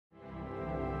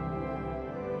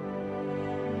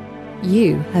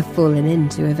You have fallen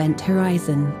into Event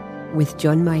Horizon with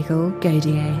John Michael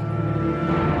Gaudier.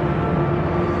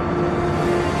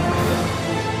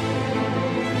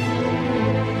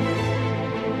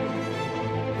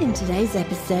 In today's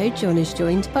episode, John is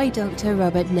joined by Dr.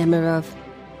 Robert Nemiroff.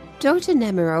 Dr.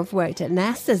 Nemiroff worked at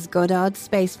NASA's Goddard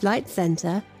Space Flight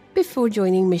Center before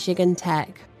joining Michigan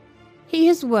Tech. He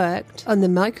has worked on the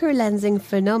microlensing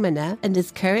phenomena and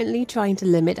is currently trying to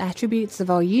limit attributes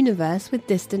of our universe with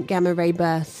distant gamma-ray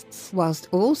bursts, whilst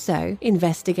also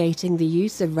investigating the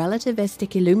use of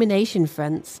relativistic illumination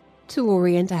fronts to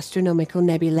orient astronomical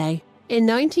nebulae. In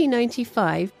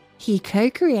 1995, he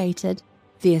co-created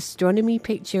the Astronomy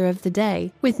Picture of the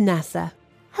Day with NASA.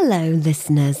 Hello,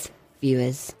 listeners,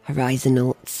 viewers,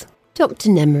 Horizonauts. Dr.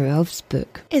 Nemiroff's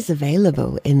book is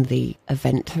available in the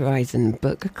Event Horizon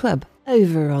Book Club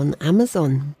over on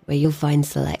Amazon, where you'll find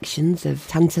selections of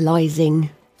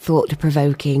tantalizing,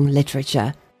 thought-provoking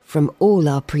literature from all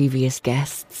our previous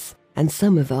guests and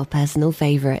some of our personal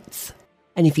favorites.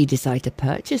 And if you decide to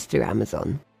purchase through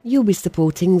Amazon, you'll be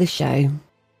supporting the show.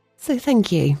 So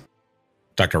thank you.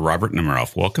 Dr. Robert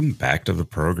Nemiroff, welcome back to the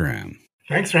program.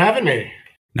 Thanks for having me.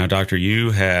 Now, Doctor,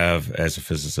 you have, as a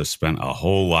physicist, spent a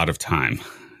whole lot of time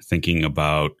thinking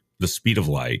about the speed of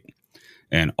light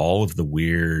and all of the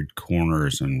weird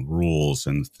corners and rules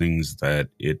and things that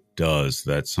it does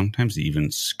that sometimes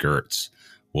even skirts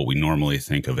what we normally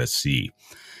think of as C.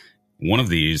 One of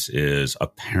these is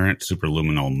apparent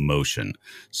superluminal motion.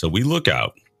 So we look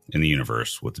out in the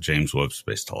universe with the James Webb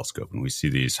Space Telescope, and we see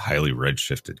these highly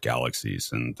redshifted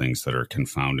galaxies and things that are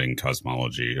confounding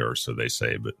cosmology, or so they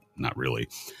say, but not really.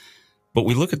 But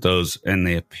we look at those, and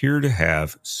they appear to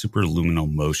have superluminal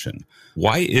motion.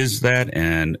 Why is that,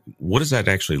 and what does that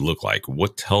actually look like?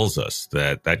 What tells us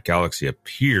that that galaxy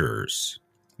appears,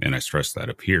 and I stress that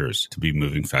appears, to be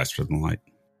moving faster than light?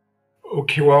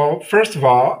 Okay, well, first of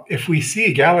all, if we see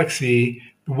a galaxy,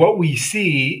 what we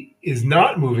see is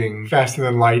not moving faster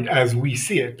than light as we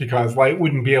see it, because light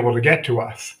wouldn't be able to get to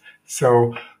us.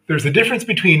 So there's a difference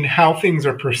between how things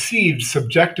are perceived,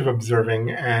 subjective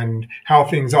observing, and how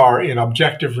things are in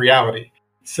objective reality.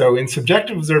 So in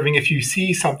subjective observing, if you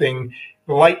see something,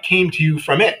 the light came to you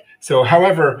from it. So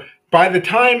however, by the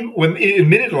time when it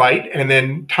emitted light and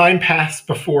then time passed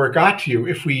before it got to you,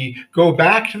 if we go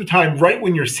back to the time right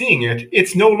when you're seeing it,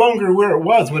 it's no longer where it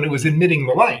was when it was emitting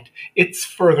the light. It's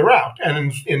further out.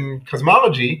 And in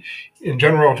cosmology, in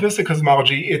general relativistic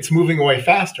cosmology, it's moving away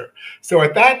faster. So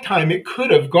at that time, it could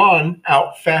have gone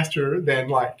out faster than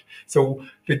light. So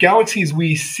the galaxies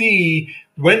we see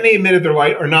when they emitted their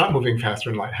light are not moving faster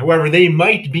than light. However, they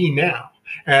might be now.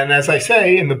 And as I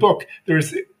say in the book,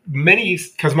 there's many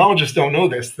cosmologists don't know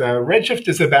this. The redshift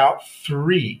is about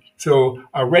 3. So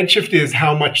a redshift is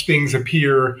how much things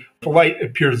appear, the light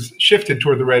appears shifted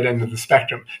toward the red end of the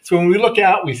spectrum. So when we look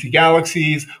out, we see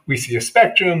galaxies, we see a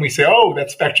spectrum, we say, oh,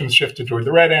 that spectrum's shifted toward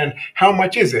the red end. How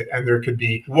much is it? And there could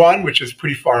be 1, which is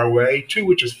pretty far away, 2,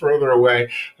 which is further away.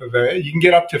 You can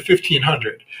get up to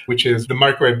 1500, which is the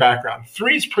microwave background.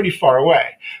 3 is pretty far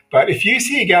away. But if you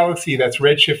see a galaxy that's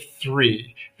redshift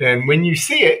 3, then when you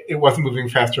see it, it wasn't moving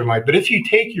faster than light. But if you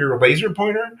take your laser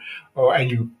pointer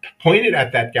and you point it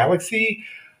at that galaxy,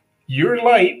 your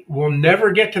light will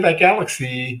never get to that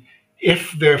galaxy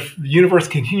if the universe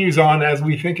continues on as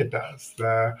we think it does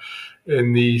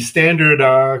in the standard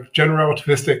general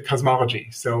relativistic cosmology.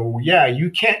 So yeah,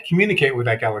 you can't communicate with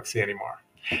that galaxy anymore.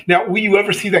 Now, will you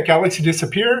ever see that galaxy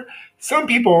disappear? Some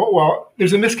people, well,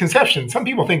 there's a misconception. Some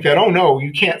people think that, oh no,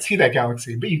 you can't see that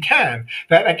galaxy, but you can.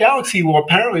 That galaxy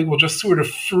will just sort of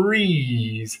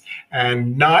freeze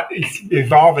and not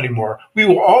evolve anymore. We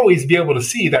will always be able to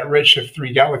see that redshift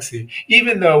 3 galaxy,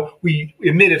 even though we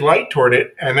emitted light toward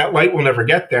it and that light will never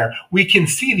get there. We can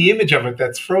see the image of it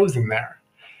that's frozen there.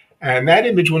 And that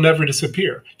image will never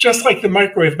disappear. Just like the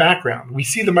microwave background. We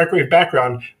see the microwave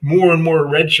background more and more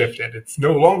redshifted. It's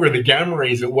no longer the gamma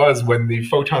rays it was when the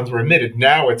photons were emitted.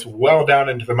 Now it's well down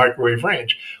into the microwave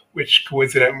range, which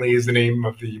coincidentally is the name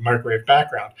of the microwave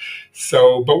background.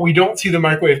 So, but we don't see the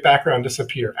microwave background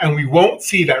disappear. And we won't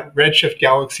see that redshift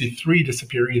galaxy 3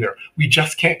 disappear either. We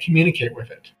just can't communicate with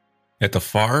it. At the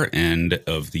far end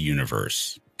of the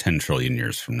universe, 10 trillion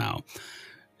years from now,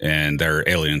 and there are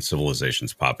alien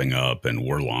civilizations popping up and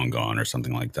we're long gone or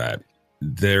something like that,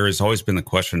 there has always been the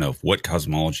question of what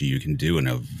cosmology you can do in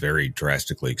a very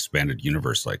drastically expanded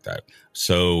universe like that.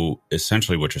 So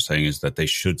essentially what you're saying is that they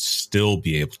should still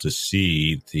be able to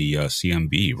see the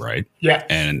CMB, right? Yeah.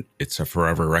 And it's a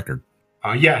forever record.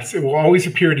 Yes, it will always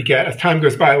appear to get, as time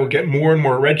goes by, it will get more and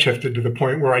more redshifted to the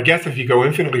point where I guess if you go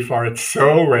infinitely far, it's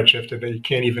so redshifted that you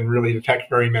can't even really detect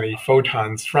very many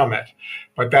photons from it.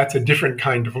 But that's a different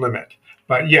kind of limit.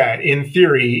 But yeah, in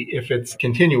theory, if it's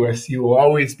continuous, you will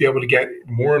always be able to get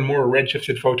more and more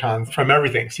redshifted photons from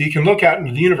everything. So you can look out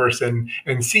into the universe and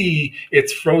see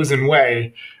its frozen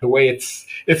way. The way it's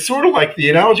sort of like the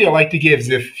analogy I like to give is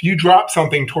if you drop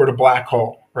something toward a black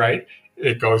hole, right?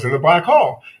 It goes in the black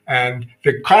hole. And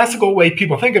the classical way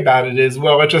people think about it is,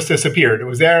 well, it just disappeared. It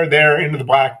was there, into the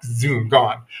black, zoom,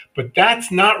 gone. But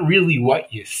that's not really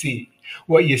what you see.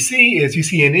 What you see is you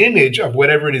see an image of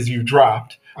whatever it is you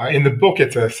dropped. In the book,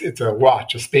 it's a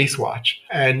watch, a space watch.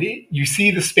 And you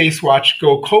see the space watch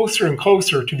go closer and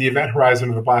closer to the event horizon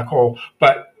of the black hole.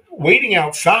 But waiting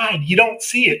outside, you don't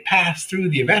see it pass through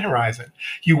the event horizon.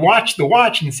 You watch the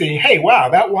watch and say, hey, wow,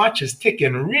 that watch is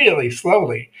ticking really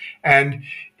slowly. And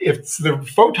if the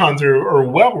photons are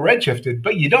well redshifted,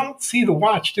 but you don't see the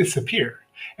watch disappear.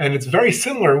 And it's very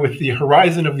similar with the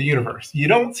horizon of the universe. You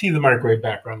don't see the microwave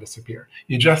background disappear.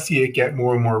 You just see it get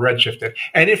more and more redshifted.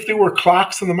 And if there were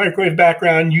clocks in the microwave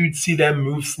background, you'd see them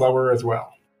move slower as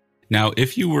well. Now,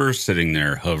 if you were sitting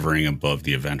there hovering above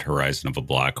the event horizon of a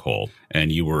black hole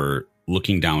and you were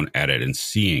looking down at it and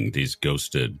seeing these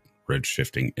ghosted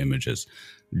redshifting images,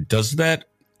 does that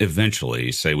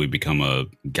eventually, say we become a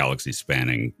galaxy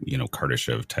spanning,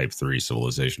 Kardashev type 3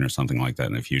 civilization or something like that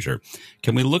in the future,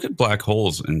 can we look at black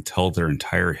holes and tell their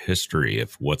entire history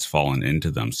of what's fallen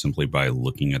into them simply by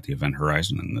looking at the event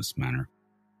horizon in this manner?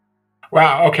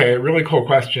 Wow. Okay. Really cool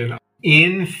question.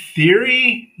 In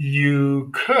theory,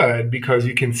 you could, because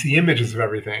you can see images of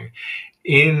everything.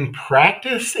 In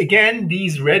practice, again,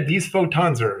 these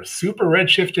photons are super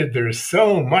redshifted. There's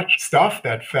so much stuff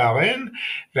that fell in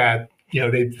that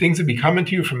things would be coming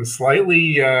to you from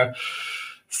slightly,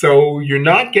 so you're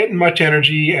not getting much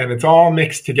energy and it's all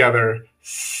mixed together.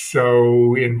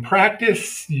 So in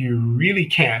practice, you really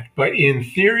can't, but in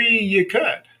theory, you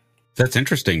could. That's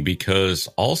interesting because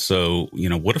also,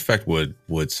 what effect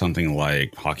would something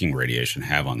like Hawking radiation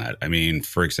have on that? I mean,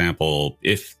 for example,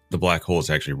 if the black hole is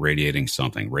actually radiating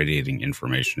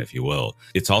information, if you will,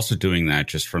 it's also doing that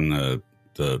just from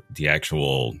the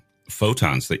actual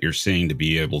photons that you're seeing to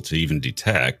be able to even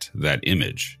detect that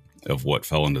image of what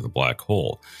fell into the black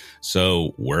hole.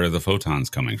 So where are the photons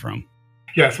coming from?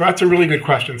 Yeah, so that's a really good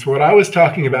question. So what I was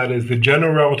talking about is the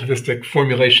general relativistic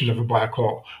formulation of a black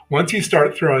hole. Once you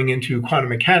start throwing into quantum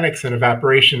mechanics and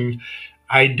evaporation,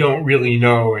 I don't really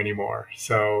know anymore.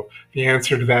 So the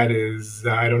answer to that is,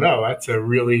 I don't know. That's a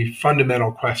really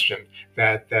fundamental question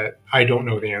that I don't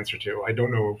know the answer to. I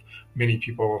don't know many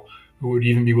people who would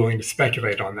even be willing to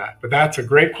speculate on that. But that's a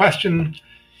great question.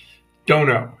 Don't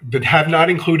know. That have not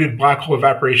included black hole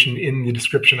evaporation in the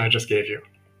description I just gave you.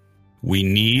 We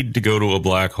need to go to a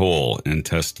black hole and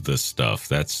test this stuff.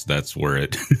 That's where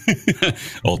it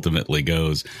ultimately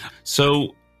goes.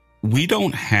 So we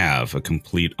don't have a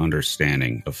complete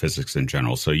understanding of physics in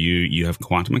general. So you have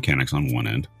quantum mechanics on one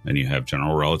end, and you have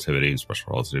general relativity and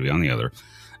special relativity on the other.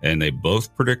 And they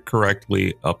both predict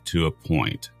correctly up to a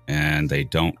point, and they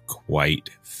don't quite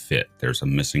fit. There's a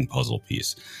missing puzzle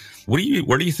piece. Where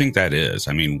do you think that is?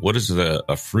 I mean, what is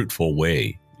a fruitful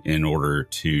way in order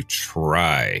to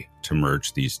try to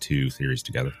merge these two theories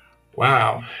together?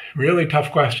 Wow, really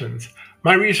tough questions.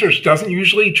 My research doesn't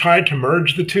usually try to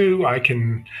merge the two. I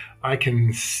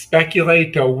can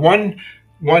speculate.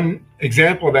 One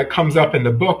example that comes up in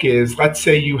the book is, let's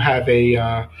say you have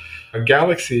a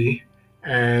galaxy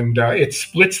and it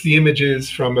splits the images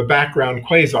from a background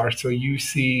quasar. So you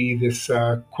see this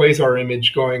quasar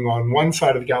image going on one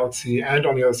side of the galaxy and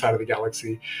on the other side of the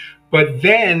galaxy. But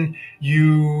then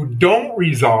you don't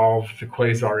resolve the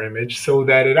quasar image so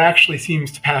that it actually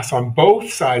seems to pass on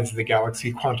both sides of the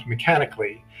galaxy quantum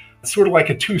mechanically. It's sort of like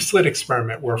a two-slit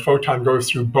experiment where a photon goes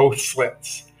through both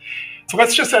slits. So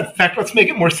let's make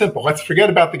it more simple. Let's forget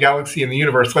about the galaxy and the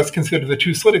universe. Let's consider the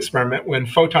two-slit experiment when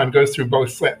photon goes through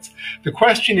both slits. The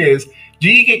question is, do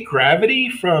you get gravity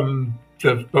from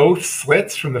both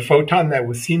slits, from the photon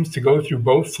that seems to go through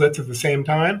both slits at the same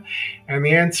time? And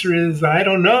the answer is, I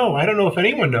don't know. I don't know if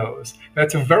anyone knows.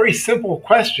 That's a very simple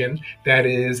question. That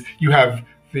is, you have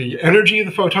the energy of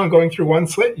the photon going through one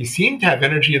slit. You seem to have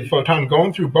energy of the photon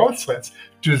going through both slits.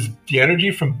 Does the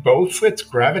energy from both slits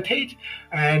gravitate?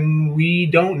 And we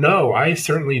don't know. I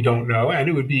certainly don't know. And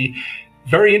it would be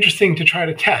very interesting to try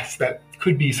to test. That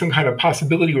could be some kind of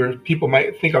possibility where people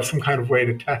might think of some kind of way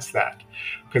to test that,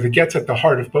 because it gets at the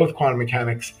heart of both quantum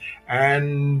mechanics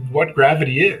and what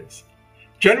gravity is.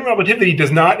 General relativity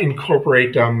does not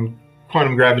incorporate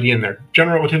quantum gravity in there.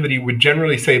 General relativity would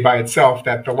generally say by itself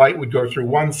that the light would go through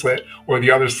one slit or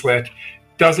the other slit.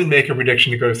 Doesn't make a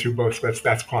prediction it goes through both slits.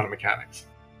 That's quantum mechanics.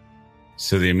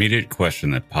 So the immediate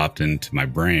question that popped into my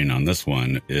brain on this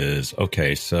one is,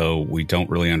 okay, so we don't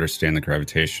really understand the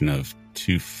gravitation of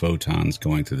two photons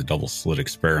going through the double slit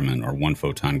experiment, or one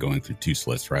photon going through two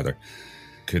slits, rather.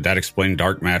 Could that explain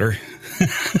dark matter?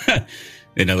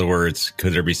 In other words,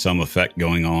 could there be some effect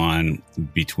going on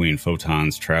between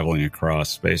photons traveling across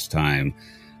space-time,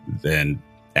 then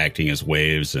acting as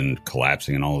waves and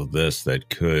collapsing and all of this that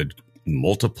could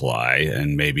multiply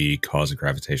and maybe cause a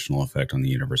gravitational effect on the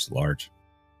universe at large?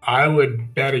 I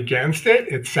would bet against it.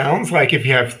 It sounds like if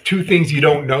you have two things you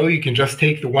don't know, you can just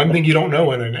take the one thing you don't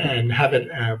know and have it,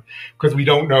 because we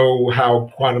don't know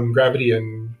how quantum gravity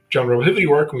and general relativity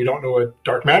work, and we don't know what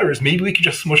dark matter is. Maybe we could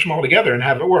just smush them all together and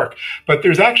have it work. But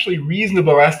there's actually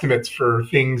reasonable estimates for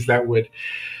things that would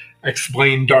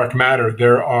explain dark matter.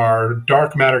 There are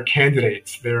dark matter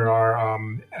candidates. There are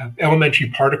elementary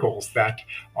particles that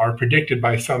are predicted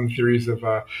by some theories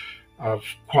of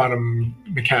quantum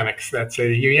mechanics that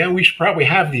say, yeah, we should probably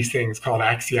have these things called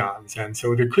axions. And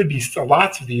so there could be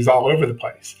lots of these all over the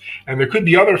place. And there could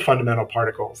be other fundamental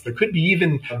particles. There could be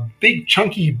even big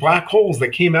chunky black holes that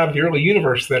came out of the early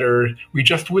universe that we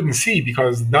just wouldn't see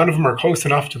because none of them are close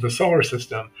enough to the solar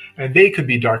system. And they could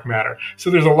be dark matter. So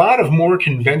there's a lot of more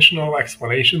conventional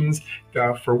explanations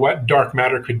for what dark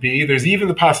matter could be. There's even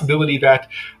the possibility that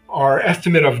our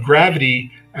estimate of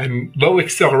gravity and low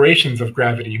accelerations of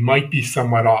gravity might be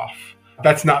somewhat off.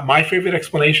 That's not my favorite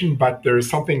explanation, but there's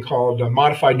something called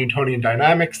modified Newtonian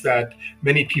dynamics that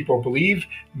many people believe,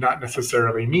 not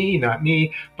necessarily not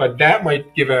me, but that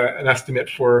might give an estimate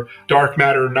for dark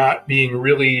matter not being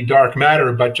really dark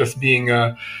matter, but just being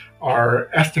our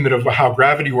estimate of how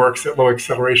gravity works at low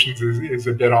accelerations is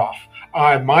a bit off.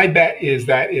 My bet is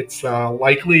that it's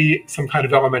likely some kind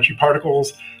of elementary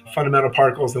particles, fundamental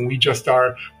particles, and we just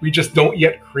don't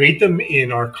yet create them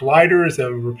in our colliders,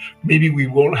 and maybe we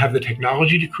won't have the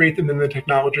technology to create them in the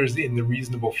technologers in the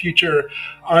reasonable future.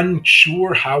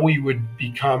 Unsure how we would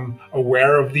become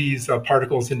aware of these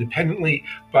particles independently,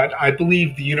 but I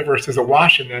believe the universe is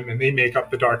awash in them and they make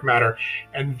up the dark matter.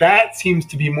 And that seems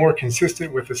to be more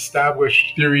consistent with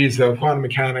established theories of quantum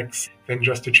mechanics than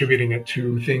just attributing it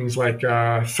to things like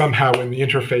somehow in the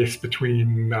interface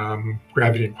between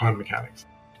gravity and quantum mechanics.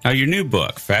 Now, your new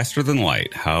book, Faster Than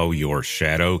Light, How Your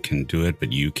Shadow Can Do It,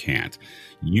 But You Can't.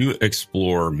 You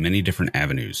explore many different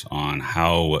avenues on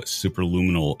how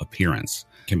superluminal appearance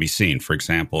can be seen. For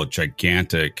example, a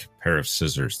gigantic pair of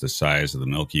scissors the size of the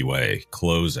Milky Way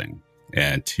closing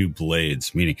and two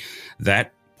blades, meaning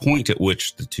that point at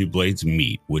which the two blades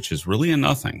meet, which is really a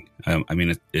nothing.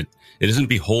 It isn't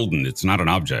beholden. It's not an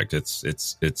object.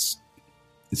 It's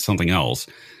something else.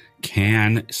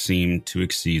 Can seem to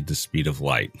exceed the speed of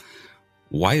light.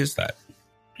 Why is that?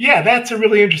 Yeah, that's a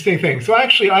really interesting thing. So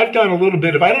actually, I've done a little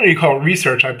bit of, I don't know if you call it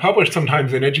research. I publish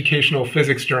sometimes in educational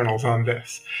physics journals on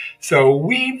this. So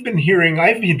I've been hearing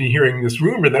this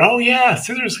rumor that, oh yeah,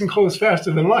 scissors can close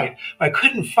faster than light. I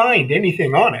couldn't find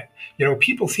anything on it.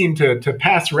 People seem to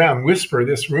pass around, whisper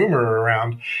this rumor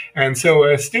around. And so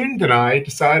a student and I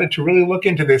decided to really look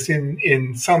into this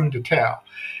in some detail.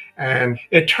 And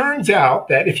it turns out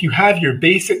that if you have your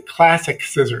basic classic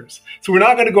scissors, so we're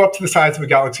not going to go up to the size of a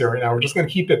galaxy right now. We're just going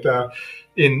to keep it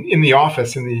in the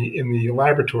office, in the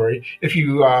laboratory. If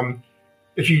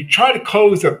you try to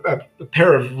close a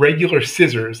pair of regular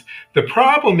scissors, the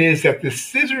problem is that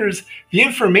the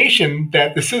information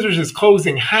that the scissors is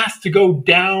closing has to go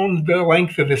down the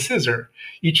length of the scissor,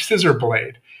 each scissor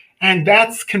blade. And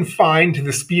that's confined to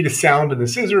the speed of sound in the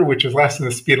scissor, which is less than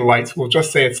the speed of light. So we'll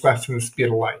just say it's less than the speed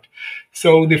of light.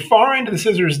 So the far end of the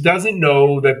scissors doesn't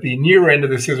know that the near end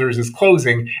of the scissors is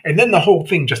closing, and then the whole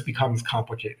thing just becomes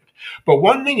complicated. But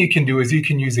one thing you can do is you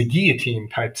can use a guillotine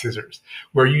type scissors,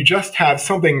 where you just have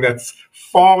something that's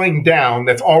falling down,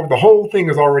 the whole thing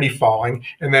is already falling,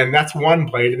 and then that's one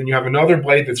blade, and then you have another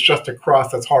blade that's just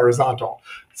across that's horizontal.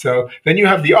 So then you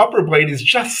have the upper blade is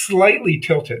just slightly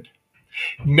tilted.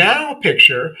 Now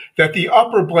picture that the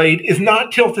upper blade is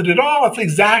not tilted at all. It's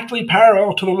exactly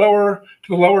parallel to the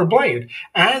lower blade.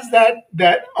 As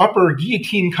that upper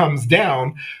guillotine comes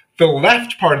down, the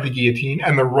left part of the guillotine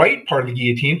and the right part of the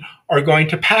guillotine are going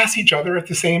to pass each other at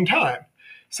the same time.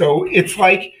 So it's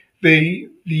like the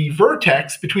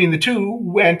vertex between the two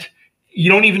went,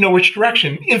 you don't even know which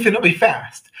direction, infinitely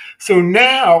fast. So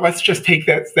now let's just take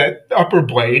that upper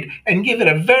blade and give it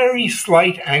a very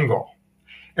slight angle.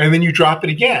 and then you drop it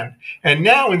again. And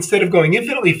now instead of going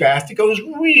infinitely fast, it goes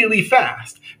really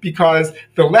fast because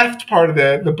the left part of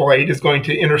the blade is going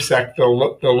to intersect the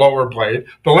lower blade,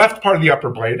 the left part of the upper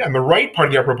blade, and the right part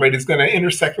of the upper blade is going to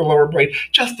intersect the lower blade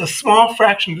just a small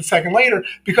fraction of a second later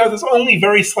because it's only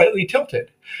very slightly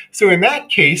tilted. So in that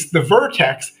case, the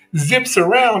vertex zips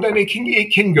around and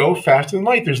it can go faster than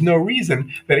light. There's no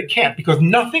reason that it can't because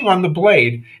nothing on the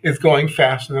blade is going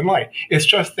faster than light. It's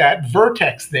just that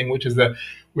vertex thing, which is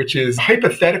a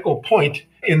hypothetical point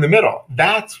in the middle.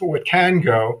 That's what can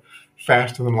go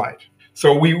faster than light.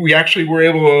 So we actually were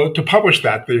able to publish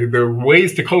that. The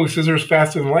ways to close scissors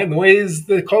faster than light and the ways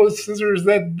to close scissors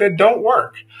that don't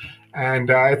work. And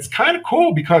it's kind of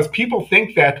cool because people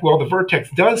think that, well, the vertex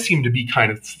does seem to be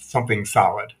kind of something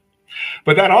solid.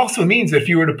 But that also means that if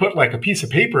you were to put like a piece of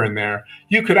paper in there,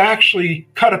 you could actually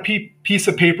cut a piece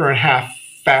of paper in half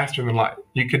faster than light.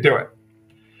 You could do it.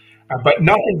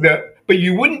 But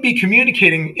you wouldn't be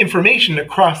communicating information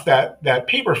across that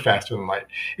paper faster than light.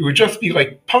 It would just be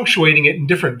like punctuating it in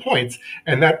different points.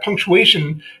 And that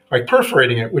punctuation, like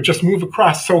perforating it, would just move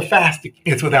across so fast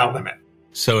it's without limit.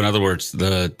 So in other words,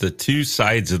 the two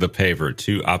sides of the paper,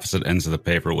 two opposite ends of the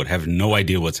paper would have no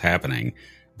idea what's happening,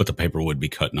 but the paper would be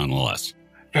cut nonetheless.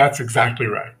 That's exactly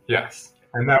right. Yes.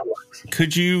 And that works.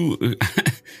 Could you,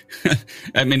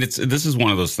 I mean, this is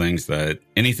one of those things that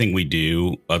anything we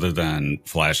do other than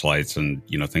flashlights and,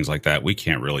 things like that, we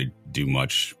can't really do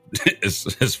much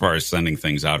as far as sending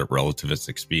things out at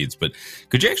relativistic speeds. But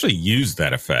could you actually use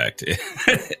that effect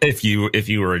if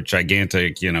you were a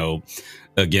gigantic,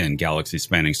 again, galaxy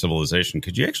spanning civilization?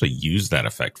 Could you actually use that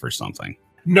effect for something?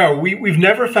 No, we've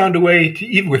never found a way to,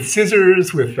 even with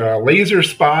scissors, with laser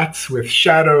spots, with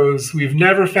shadows, we've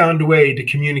never found a way to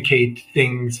communicate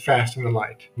things faster than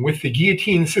light. With the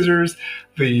guillotine scissors,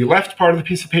 the left part of the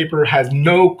piece of paper has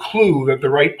no clue that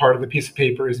the right part of the piece of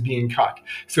paper is being cut.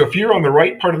 So if you're on the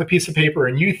right part of the piece of paper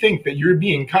and you think that you're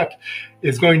being cut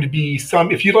is going to be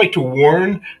if you'd like to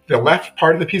warn the left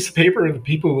part of the piece of paper, the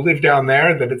people who live down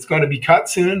there, that it's going to be cut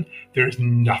soon, there's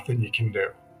nothing you can do.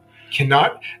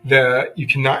 You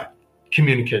cannot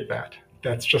communicate that.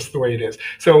 That's just the way it is.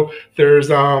 So there's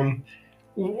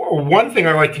one thing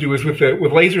I like to do is with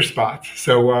laser spots.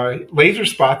 So laser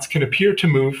spots can appear to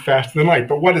move faster than light,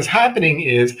 but what is happening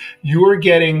is you're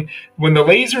getting, when the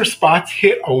laser spots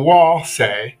hit a wall,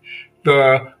 say,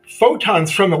 the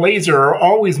photons from the laser are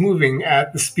always moving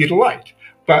at the speed of light.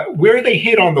 But where they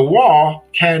hit on the wall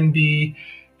can be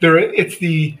it's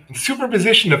the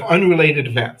superposition of unrelated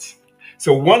events.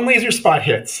 So one laser spot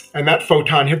hits, and that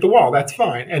photon hit the wall. That's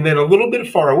fine. And then a little bit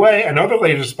far away, another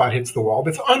laser spot hits the wall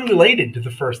that's unrelated to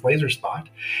the first laser spot.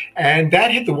 And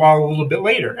that hit the wall a little bit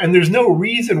later. And there's no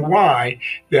reason why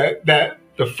that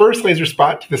the first laser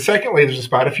spot to the second laser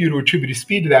spot, if you were to attribute a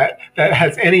speed to that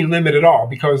has any limit at all,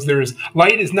 because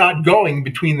light is not going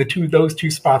between those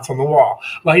two spots on the wall.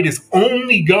 Light is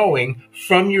only going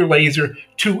from your laser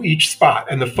to each spot.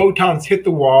 And the photons hit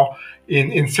the wall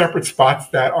in separate spots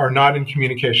that are not in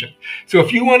communication. So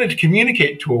if you wanted to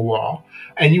communicate to a wall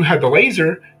and you had the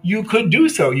laser, you could do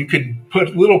so. You could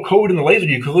put little code in the laser.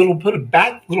 You could put a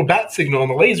little bat signal on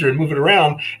the laser and move it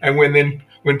around. And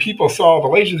when people saw the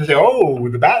laser, they say, "Oh,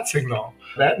 the bat signal.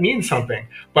 That means something."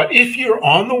 But if you're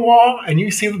on the wall and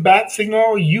you see the bat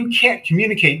signal, you can't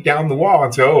communicate down the wall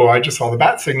and say, "Oh, I just saw the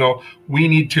bat signal.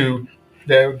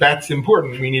 That's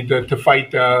important. We need to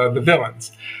fight the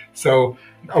villains." So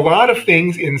a lot of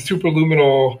things in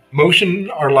superluminal motion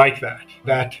are like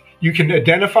that you can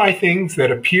identify things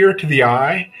that appear to the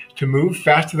eye to move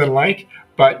faster than light,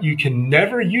 but you can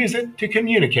never use it to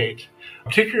communicate,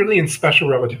 particularly in special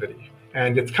relativity.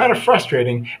 And it's kind of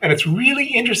frustrating, and it's really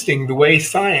interesting the way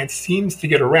science seems to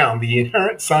get around, the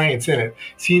inherent science in it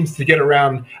seems to get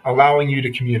around allowing you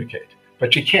to communicate,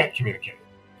 but you can't communicate.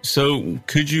 So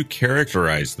could you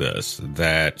characterize this,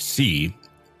 that C,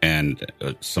 and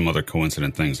some other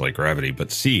coincident things like gravity,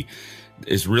 but C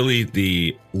is really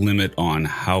the limit on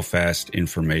how fast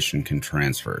information can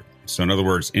transfer. So in other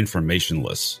words,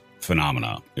 informationless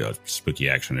phenomena, spooky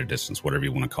action at a distance, whatever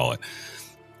you want to call it,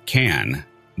 can,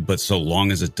 but so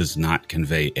long as it does not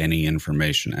convey any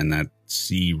information, and that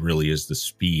C really is the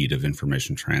speed of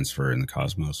information transfer in the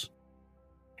cosmos.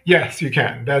 Yes, you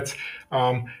can. That's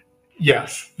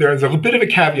yes. There's a bit of a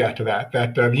caveat to that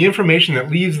the information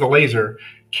that leaves the laser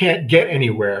can't get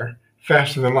anywhere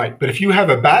faster than light. But if you have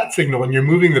a bat signal and you're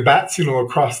moving the bat signal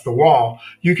across the wall,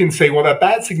 you can say, well, that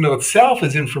bat signal itself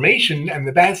is information, and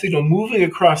the bat signal moving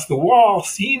across the wall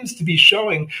seems to be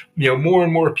showing, more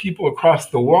and more people across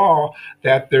the wall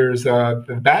that there's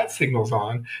the bat signals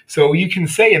on. So you can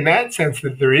say in that sense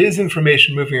that there is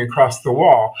information moving across the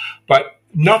wall, but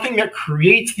nothing that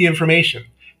creates the information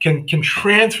can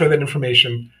transfer that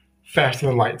information faster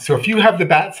than light. So if you have the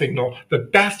bat signal, the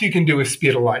best you can do is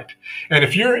speed of light. And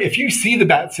if you see the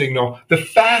bat signal, the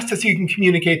fastest you can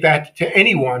communicate that to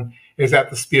anyone is at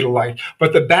the speed of light.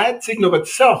 But the bat signal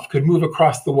itself could move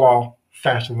across the wall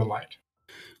faster than light.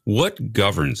 What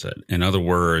governs it? In other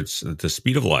words, the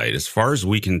speed of light, as far as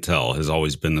we can tell, has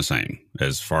always been the same,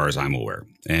 as far as I'm aware,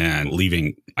 and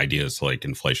leaving ideas like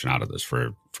inflation out of this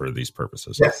for these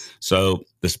purposes. Yes. So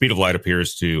the speed of light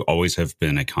appears to always have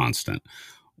been a constant.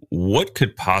 What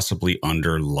could possibly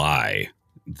underlie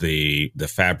the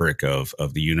fabric of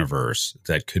the universe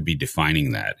that could be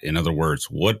defining that? In other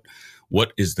words, what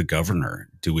is the governor?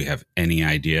 Do we have any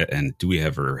idea? And do we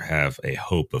ever have a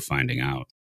hope of finding out?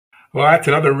 Well, that's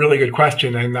another really good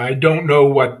question, and I don't know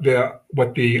what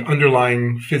the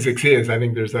underlying physics is. I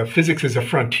think physics is a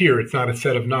frontier. It's not a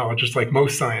set of knowledge, just like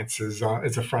most science is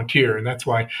a frontier, and that's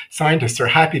why scientists are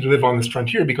happy to live on this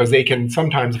frontier, because they can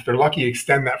sometimes, if they're lucky,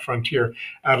 extend that frontier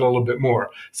out a little bit more.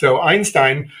 So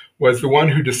Einstein was the one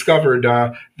who discovered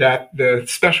that the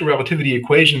special relativity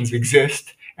equations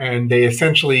exist, and they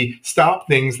essentially stop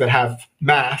things that have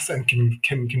mass and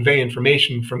can convey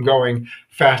information from going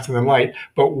faster than light.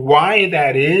 But why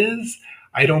that is,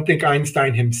 I don't think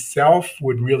Einstein himself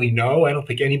would really know. I don't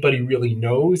think anybody really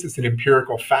knows. It's an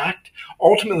empirical fact.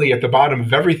 Ultimately, at the bottom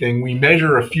of everything, we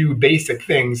measure a few basic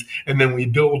things and then we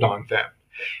build on them.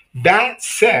 That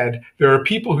said, there are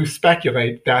people who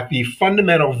speculate that the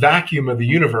fundamental vacuum of the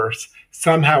universe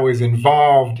somehow is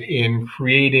involved in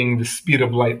creating the speed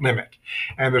of light limit.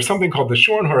 And there's something called the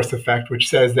Schoenhorst effect, which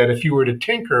says that if you were to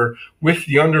tinker with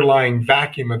the underlying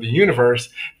vacuum of the universe,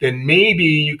 then maybe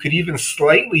you could even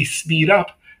slightly speed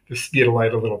up the speed of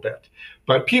light a little bit.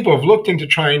 But people have looked into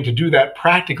trying to do that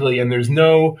practically, and there's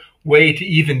no way to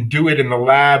even do it in the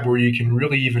lab where you can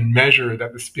really even measure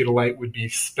that the speed of light would be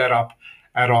sped up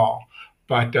at all.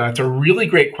 But it's a really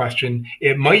great question.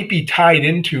 It might be tied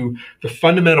into the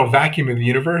fundamental vacuum of the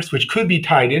universe, which could be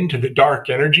tied into the dark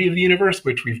energy of the universe,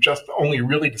 which we've just only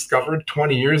really discovered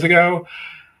 20 years ago.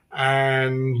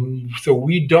 And so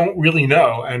we don't really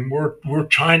know. And we're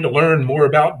trying to learn more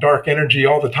about dark energy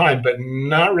all the time, but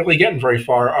not really getting very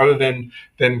far other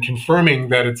than confirming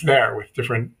that it's there with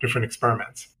different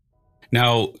experiments.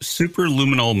 Now,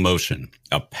 superluminal motion,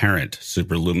 apparent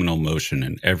superluminal motion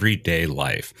in everyday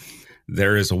life,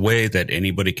 there is a way that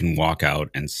anybody can walk out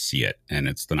and see it, and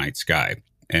it's the night sky.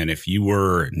 And if you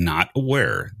were not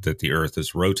aware that the Earth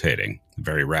is rotating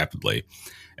very rapidly,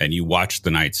 and you watch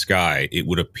the night sky, it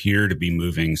would appear to be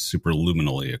moving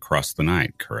superluminally across the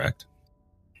night, correct?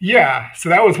 Yeah, so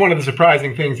that was one of the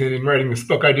surprising things in writing this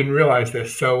book. I didn't realize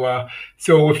this. So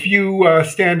if you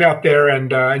stand out there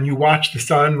and you watch the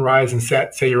sun rise and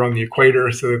set, say you're on the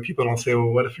equator, so that people don't say,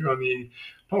 well, what if you're on the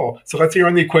pole? So let's say you're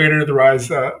on the equator,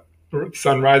 the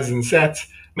sun rises and sets,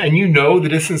 and you know the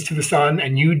distance to the sun,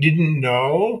 and you didn't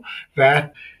know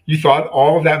that you thought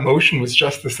all of that motion was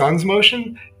just the sun's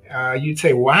motion, you'd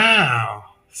say, wow,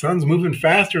 sun's moving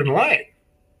faster than light.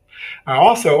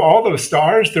 Also, all those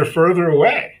stars, they're further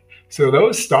away. So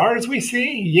those stars we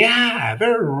see, yeah,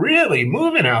 they're really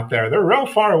moving out there. They're real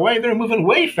far away. They're moving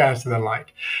way faster than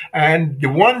light. And the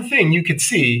one thing you could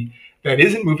see that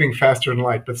isn't moving faster than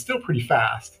light, but still pretty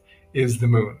fast, is the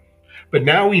moon. But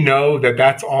now we know that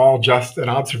that's all just an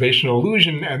observational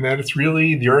illusion and that it's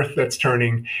really the Earth that's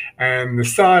turning, and the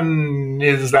sun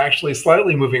is actually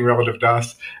slightly moving relative to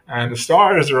us, and the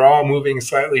stars are all moving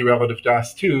slightly relative to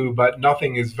us too, but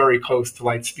nothing is very close to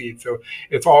light speed. So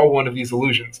it's all one of these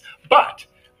illusions. But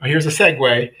here's a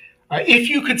segue. If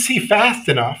you could see fast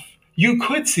enough, you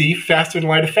could see faster than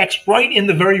light effects right in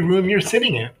the very room you're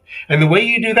sitting in. And the way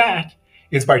you do that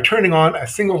is by turning on a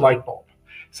single light bulb.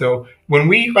 So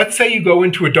let's say you go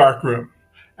into a dark room,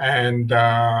 and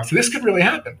so this could really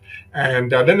happen. And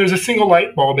then there's a single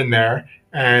light bulb in there,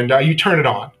 and you turn it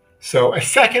on. So a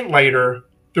second later,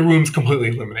 the room's completely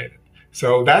illuminated.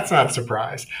 So that's not a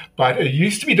surprise. But it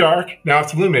used to be dark, now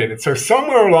it's illuminated. So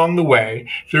somewhere along the way,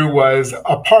 there was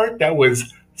a part that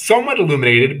was somewhat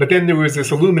illuminated, but then there was this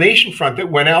illumination front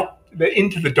that went out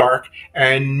into the dark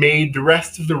and made the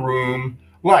rest of the room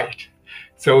light.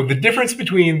 So the difference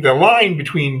between the line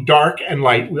between dark and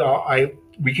light,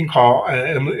 we can call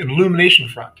an illumination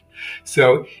front.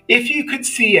 So if you could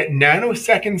see at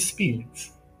nanosecond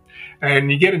speeds,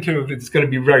 and you get into it's going to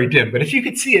be very dim, but if you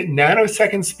could see at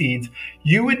nanosecond speeds,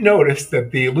 you would notice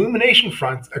that the illumination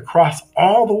front across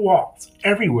all the walls,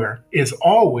 everywhere, is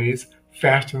always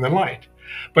faster than light.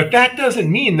 But that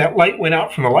doesn't mean that light went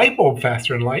out from the light bulb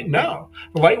faster than light. No,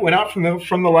 the light went out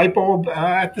from the light bulb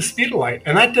at the speed of light.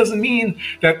 And that doesn't mean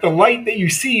that the light that you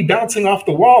see bouncing off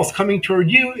the walls coming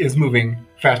toward you is moving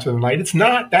faster than light. It's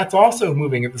not. That's also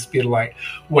moving at the speed of light.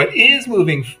 What is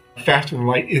moving faster than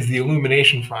light is the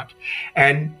illumination front.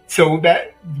 And so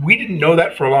that we didn't know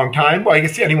that for a long time. Well, I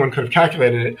guess anyone could have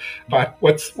calculated it. But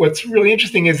what's really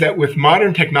interesting is that with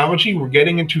modern technology, we're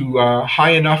getting into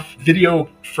high enough video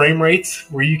frame rates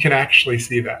where you can actually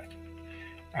see that.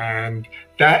 And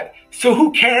so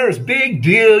who cares? Big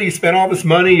deal. You spent all this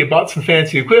money, you bought some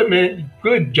fancy equipment.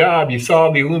 Good job. You saw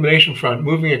the illumination front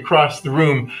moving across the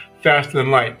room faster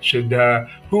than light.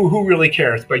 Who really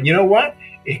cares? But you know what?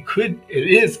 It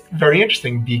is very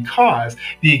interesting because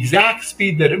the exact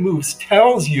speed that it moves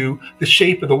tells you the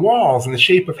shape of the walls and the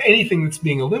shape of anything that's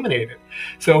being illuminated.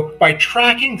 So by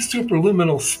tracking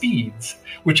superluminal speeds,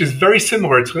 which is very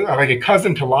similar, it's like a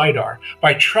cousin to LiDAR,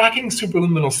 by tracking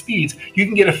superluminal speeds, you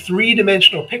can get a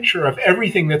three-dimensional picture of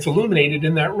everything that's illuminated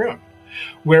in that room.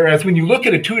 Whereas when you look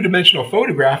at a two-dimensional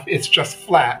photograph, it's just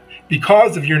flat.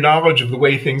 Because of your knowledge of the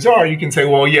way things are, you can say,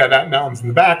 well, yeah, that mountain's in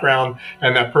the background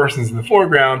and that person's in the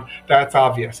foreground. That's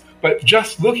obvious. But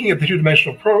just looking at the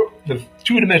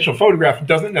two-dimensional photograph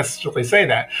doesn't necessarily say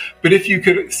that. But if you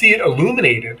could see it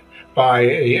illuminated by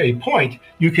a point,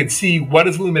 you could see what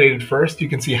is illuminated first. You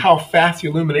can see how fast the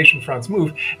illumination fronts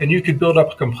move, and you could build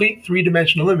up a complete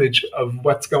three-dimensional image of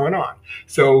what's going on.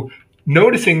 So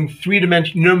noticing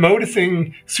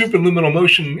superluminal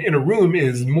motion in a room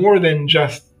is more than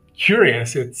just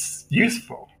curious, it's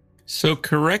useful. So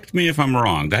correct me if I'm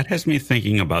wrong. That has me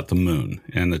thinking about the moon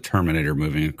and the Terminator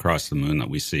moving across the moon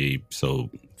that we see so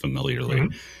familiarly.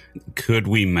 Mm-hmm. Could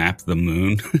we map the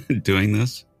moon doing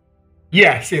this?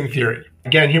 Yes, in theory.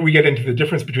 Again, here we get into the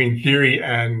difference between theory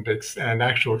and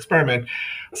actual experiment.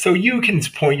 So you can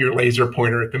point your laser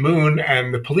pointer at the moon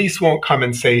and the police won't come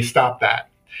and say, stop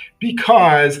that,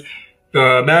 because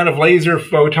the amount of laser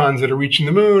photons that are reaching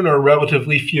the moon are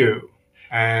relatively few.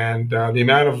 And the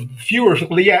amount of fewer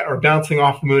yet are bouncing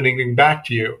off the moon and getting back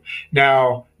to you.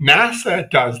 Now, NASA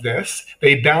does this.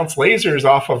 They bounce lasers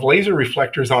off of laser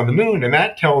reflectors on the moon, and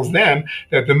that tells them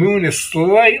that the moon is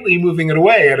slightly moving it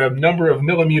away at a number of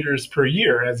millimeters per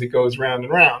year as it goes round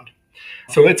and round.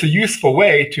 So it's a useful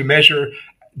way to measure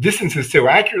distances so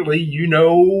accurately, you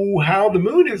know how the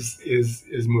moon is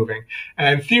moving.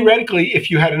 And theoretically, if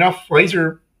you had enough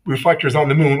laser reflectors on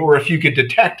the moon, or if you could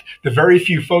detect the very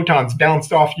few photons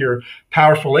bounced off your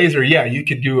powerful laser, yeah, you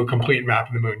could do a complete map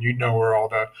of the moon. You'd know where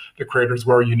all the craters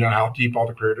were. You know how deep all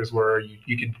the craters were.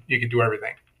 You could do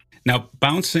everything. Now,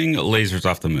 bouncing lasers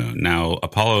off the moon. Now,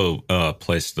 Apollo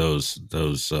placed those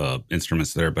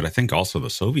instruments there, but I think also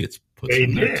the Soviets put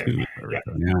them there too.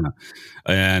 Yeah.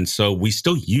 And so we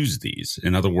still use these.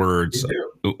 In other words,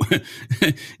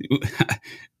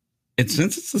 and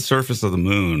since it's the surface of the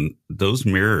moon, those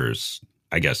mirrors,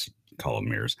 I guess you call them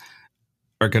mirrors,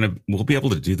 we'll be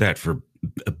able to do that for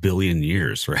a billion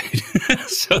years, right?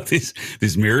 So these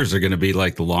mirrors are going to be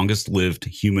like the longest lived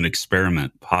human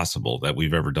experiment possible that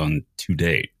we've ever done to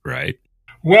date, right?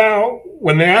 Well,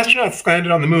 when the astronauts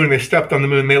landed on the moon, they stepped on the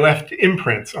moon, they left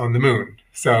imprints on the moon.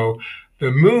 So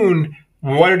the moon,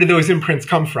 where did those imprints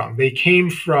come from? They came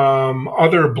from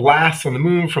other blasts on the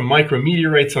moon, from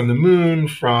micrometeorites on the moon,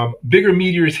 from bigger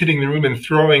meteors hitting the room and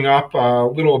throwing up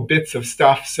little bits of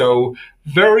stuff. So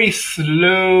very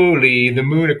slowly, the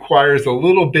moon acquires a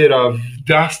little bit of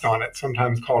dust on it,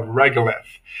 sometimes called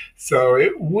regolith. So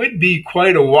it would be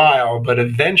quite a while, but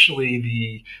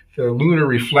eventually the lunar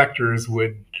reflectors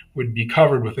would be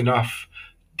covered with enough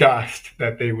dust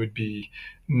that they would be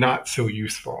not so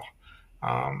useful.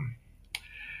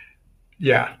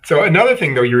 Yeah. So another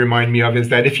thing, though, you remind me of is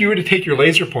that if you were to take your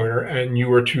laser pointer and you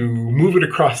were to move it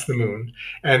across the moon,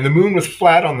 and the moon was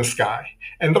flat on the sky,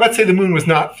 and let's say the moon was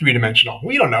not three-dimensional.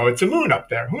 We don't know. It's a moon up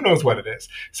there. Who knows what it is?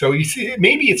 So you see,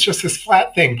 maybe it's just this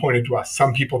flat thing pointed to us.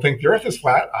 Some people think the Earth is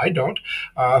flat. I don't.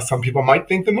 Some people might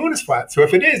think the moon is flat. So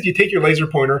if it is, you take your laser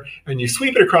pointer and you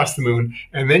sweep it across the moon,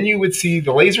 and then you would see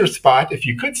the laser spot, if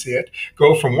you could see it,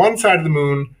 go from one side of the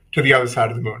moon to the other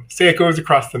side of the moon. Say it goes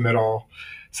across the middle.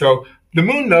 So the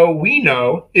moon, though, we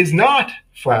know, is not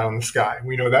flat on the sky.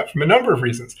 We know that from a number of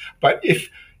reasons. But if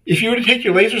you were to take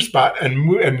your laser spot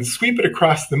and sweep it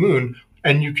across the moon,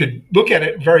 and you could look at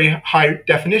it very high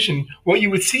definition, what you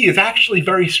would see is actually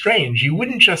very strange. You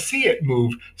wouldn't just see it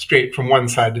move straight from one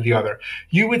side to the other.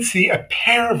 You would see a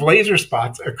pair of laser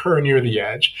spots occur near the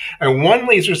edge, and one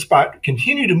laser spot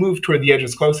continue to move toward the edge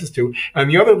it's closest to, and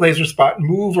the other laser spot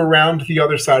move around the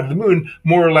other side of the moon,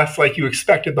 more or less like you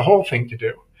expected the whole thing to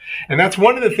do. And that's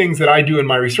one of the things that I do in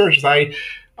my research is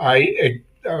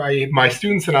My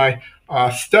students and I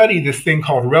study this thing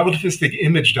called relativistic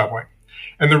image doubling.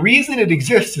 And the reason it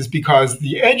exists is because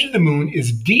the edge of the moon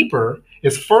is deeper,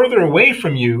 is further away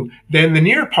from you than the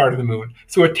near part of the moon.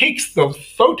 So it takes the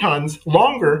photons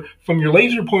longer from your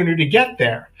laser pointer to get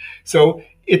there. So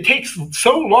it takes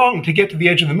so long to get to the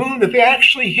edge of the moon that they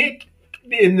actually hit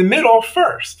in the middle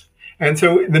first. And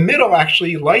so the middle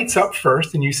actually lights up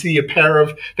first, and you see a pair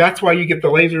of, that's why you get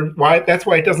the laser, that's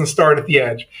why it doesn't start at the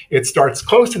edge. It starts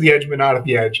close to the edge, but not at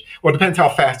the edge. Well, it depends how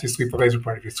fast you sweep the laser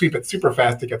pointer. If you sweep it super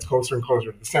fast, it gets closer and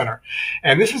closer to the center.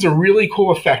 And this is a really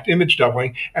cool effect, image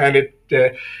doubling, and it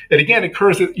again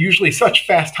occurs at usually such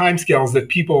fast timescales that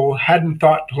people hadn't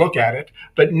thought to look at it.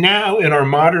 But now in our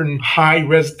modern time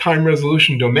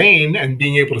resolution domain and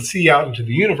being able to see out into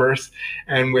the universe,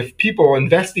 and with people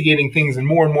investigating things and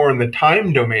more in the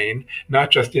time domain,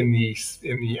 not just in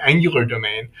the angular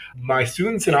domain, my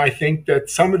students and I think that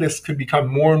some of this could become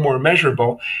more and more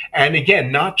measurable. And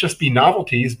again, not just be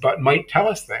novelties, but might tell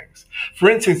us things. For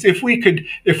instance, if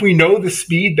we know the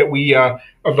speed that we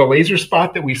of the laser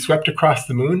spot that we swept across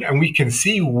the moon, and we can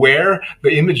see where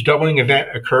the image doubling event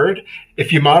occurred.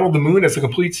 If you model the moon as a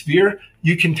complete sphere,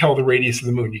 you can tell the radius of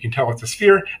the moon. You can tell it's a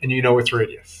sphere, and you know its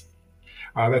radius.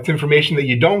 That's information that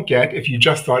you don't get if you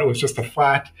just thought it was just a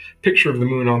flat picture of the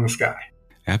moon on the sky.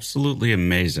 Absolutely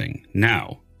amazing.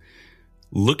 Now,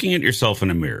 looking at yourself in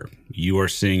a mirror, you are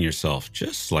seeing yourself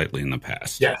just slightly in the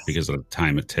past. Yes. Because of the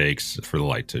time it takes for the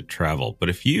light to travel. But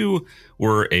if you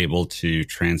were able to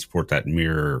transport that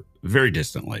mirror very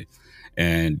distantly,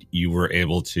 and you were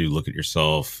able to look at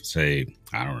yourself, say,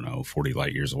 40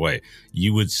 light years away,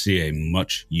 you would see a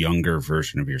much younger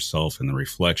version of yourself in the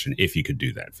reflection if you could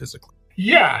do that physically.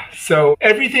 Yeah, so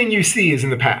everything you see is in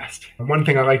the past. One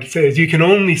thing I like to say is you can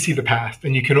only see the past,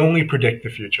 and you can only predict the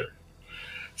future.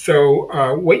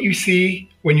 So what you see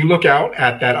when you look out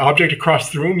at that object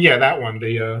across the room, that one,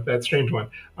 that strange one,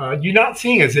 you're not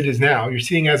seeing as it is now. You're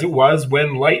seeing as it was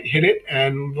when light hit it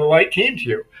and the light came to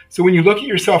you. So when you look at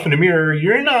yourself in a mirror,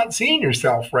 you're not seeing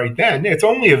yourself right then. It's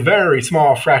only a very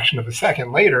small fraction of a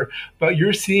second later, but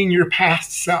you're seeing your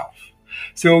past self.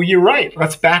 So you're right.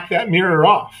 Let's back that mirror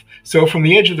off. So from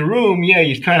the edge of the room,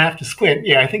 you kind of have to squint.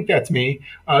 I think that's me.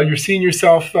 You're seeing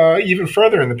yourself even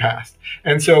further in the past.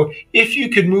 And so if you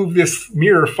could move this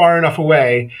mirror far enough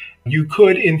away, you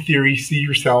could, in theory, see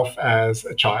yourself as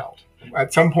a child.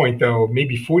 At some point, though,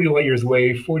 maybe 40 light years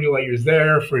away, 40 light years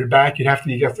there, further back, you'd have to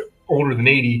be older than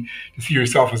 80 to see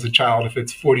yourself as a child if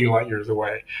it's 40 light years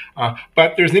away.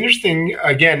 But there's an interesting,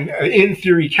 again, in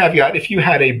theory caveat, if you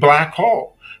had a black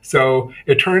hole. So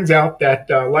it turns out that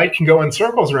light can go in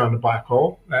circles around a black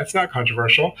hole. That's not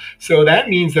controversial. So that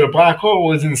means that a black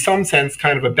hole is in some sense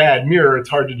kind of a bad mirror. It's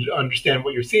hard to understand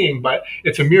what you're seeing, but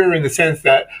it's a mirror in the sense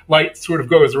that light sort of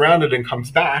goes around it and comes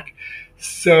back.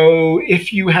 So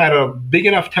if you had a big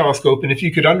enough telescope and if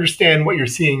you could understand what you're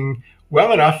seeing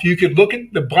well enough, you could look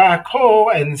at the black hole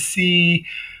and see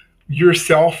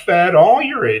yourself at all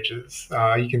your ages.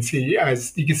 You can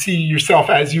see yourself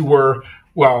as you were,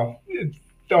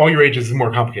 all your ages is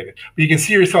more complicated, but you can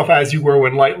see yourself as you were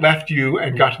when light left you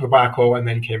and got to the black hole and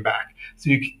then came back.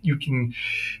 So you can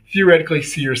theoretically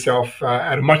see yourself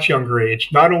at a much younger age,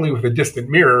 not only with a distant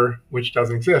mirror, which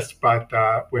doesn't exist, but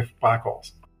with black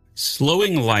holes.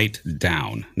 Slowing light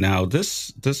down. Now,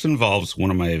 this involves one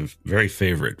of my very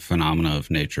favorite phenomena of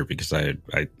nature because I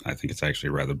think it's actually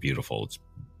rather beautiful. It's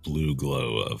blue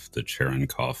glow of the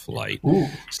Cherenkov light. Ooh.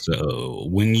 So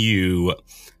when you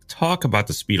talk about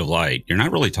the speed of light, you're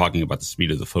not really talking about the speed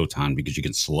of the photon because you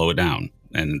can slow it down,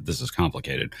 and this is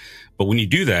complicated. But when you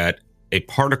do that, a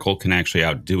particle can actually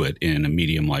outdo it in a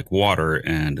medium like water,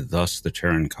 and thus the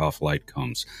Cherenkov light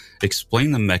comes.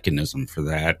 Explain the mechanism for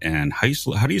that, and how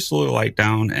do you slow light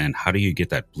down, and how do you get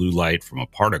that blue light from a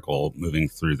particle moving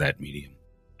through that medium?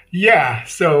 Yeah,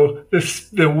 so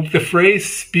the phrase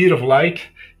speed of light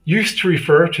used to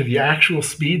refer to the actual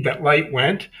speed that light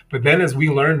went. But then as we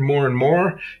learned more and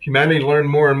more, humanity learned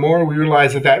more and more, we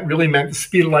realized that really meant the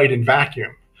speed of light in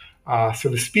vacuum. So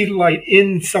the speed of light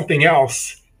in something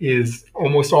else is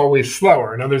almost always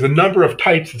slower. Now, there's a number of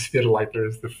types of speed of light.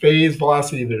 There's the phase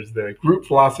velocity, there's the group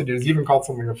velocity, there's even called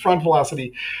something the front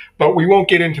velocity, but we won't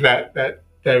get into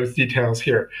those details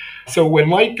here. So when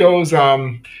light goes,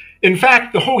 in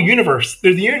fact, the whole universe,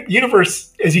 the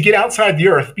universe, as you get outside the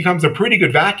Earth, becomes a pretty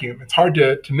good vacuum. It's hard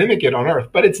to mimic it on Earth,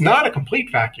 but it's not a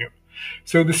complete vacuum.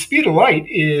 So the speed of light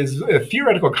is a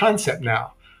theoretical concept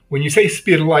now. When you say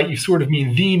speed of light, you sort of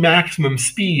mean the maximum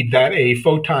speed that a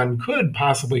photon could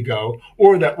possibly go,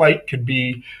 or that light could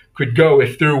go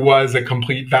if there was a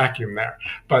complete vacuum there.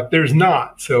 But there's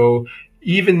not. So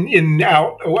even in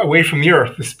out away from the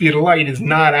Earth, the speed of light is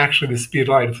not actually the speed of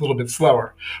light. It's a little bit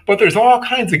slower. But there's all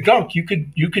kinds of gunk you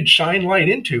could shine light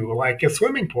into, like a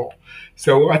swimming pool.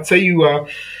 So let's say you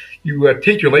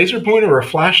take your laser pointer or a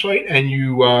flashlight and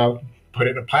you put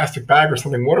it in a plastic bag or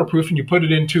something waterproof, and you put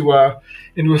it into a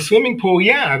swimming pool.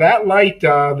 Yeah, that light,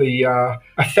 the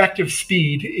effective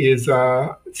speed is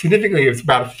significantly, it's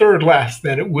about a third less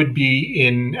than it would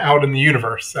be out in the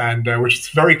universe, and which is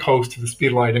very close to the speed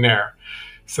of light in air.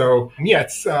 So yeah,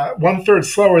 it's 1/3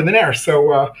 slower than air.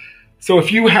 So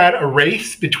if you had a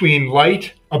race between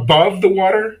light above the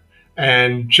water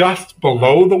and just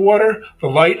below the water, the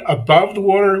light above the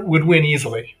water would win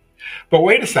easily. But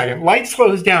wait a second, light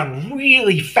slows down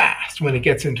really fast when it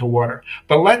gets into water.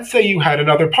 But let's say you had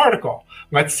another particle.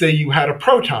 Let's say you had a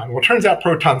proton. Well, it turns out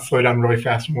protons slow down really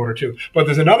fast in water too. But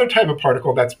there's another type of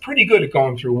particle that's pretty good at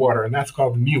going through water, and that's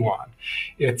called the muon.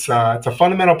 It's a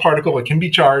fundamental particle. It can be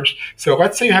charged. So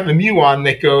let's say you have a muon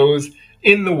that goes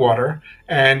in the water,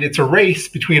 and it's a race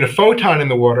between a photon in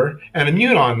the water and a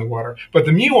muon in the water. But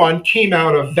the muon came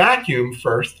out of vacuum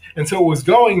first, and so it was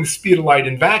going the speed of light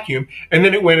in vacuum, and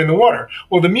then it went in the water.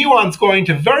 Well, the muon's going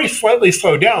to very slightly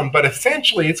slow down, but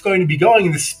essentially it's going to be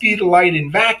going the speed of light in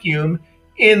vacuum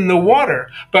in the water.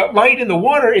 But light in the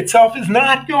water itself is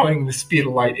not going the speed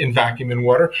of light in vacuum in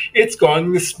water. It's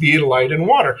going the speed of light in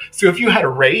water. So if you had a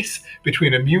race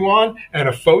between a muon and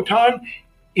a photon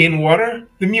in water,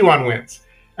 the muon wins.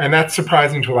 And that's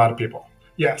surprising to a lot of people.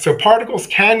 Yeah, so particles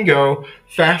can go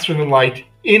faster than light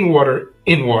in water,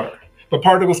 but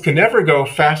particles can never go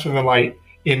faster than light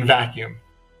in vacuum.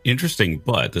 Interesting,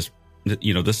 but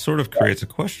this sort of creates a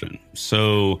question.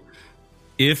 So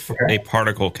if a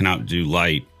particle can outdo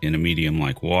light in a medium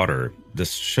like water,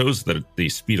 this shows that the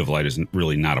speed of light is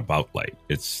really not about light.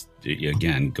 It's,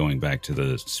 again, going back to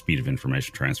the speed of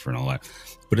information transfer and all that.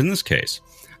 But in this case,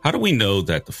 how do we know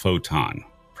that the photon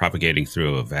propagating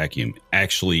through a vacuum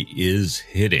actually is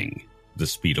hitting the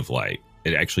speed of light?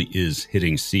 It actually is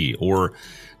hitting C, or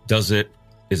is it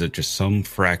just some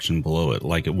fraction below it,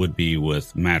 like it would be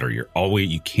with matter? You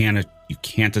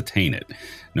can't attain it,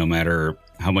 no matter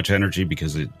how much energy,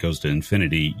 because it goes to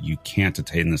infinity. You can't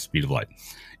attain the speed of light.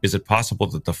 Is it possible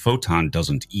that the photon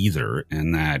doesn't either,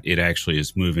 and that it actually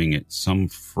is moving at some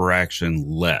fraction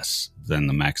less than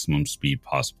the maximum speed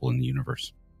possible in the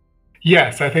universe?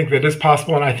 Yes, I think that is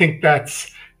possible, and I think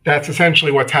that's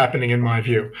essentially what's happening in my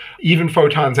view. Even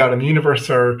photons out in the universe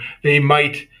they're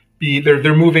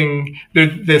moving.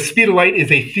 The speed of light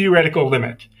is a theoretical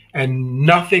limit, and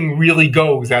nothing really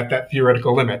goes at that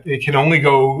theoretical limit. It can only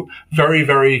go very,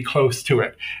 very close to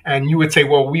it. And you would say,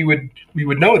 well, we would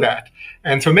know that.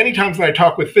 And so many times when I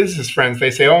talk with physicist friends, they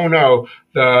say, oh no,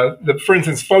 for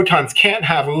instance, photons can't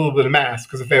have a little bit of mass,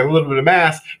 because if they have a little bit of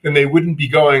mass, then they wouldn't be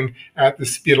going at the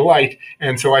speed of light.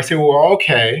 And so I say, well,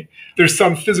 okay, there's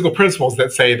some physical principles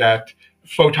that say that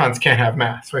photons can't have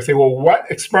mass. So I say, well, what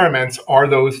experiments are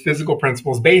those physical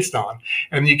principles based on?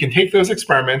 And you can take those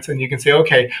experiments and you can say,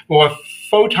 okay, well, if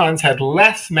photons had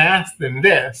less mass than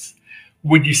this,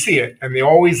 would you see it? And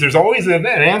there's always an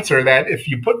answer that if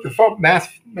you put the mass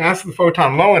of the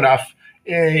photon low enough,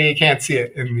 you can't see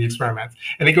it in the experiments.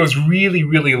 And it goes really,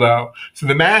 really low. So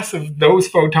the mass of those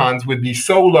photons would be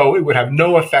so low, it would have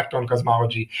no effect on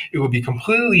cosmology. It would be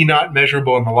completely not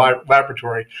measurable in the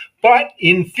laboratory. But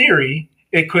in theory,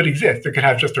 it could exist. It could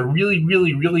have just a really,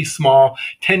 really, really small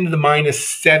 10 to the minus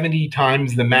 70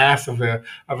 times the mass of an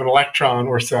electron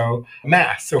or so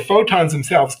mass. So photons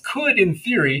themselves could, in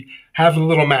theory, have a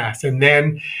little mass. And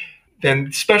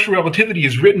then special relativity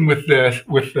is written with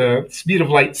the speed of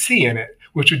light c in it,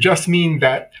 which would just mean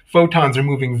that photons are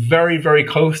moving very, very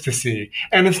close to c.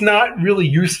 And it's not really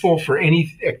useful for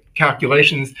any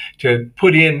calculations to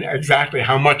put in exactly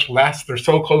how much less they're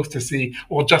so close to c.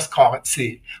 We'll just call it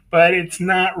c. But it's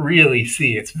not really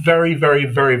c. It's very, very,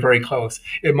 very, very close.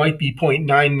 It might be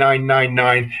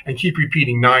 0.9999 and keep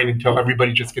repeating 9 until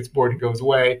everybody just gets bored and goes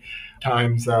away,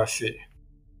 times c.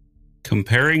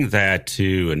 Comparing that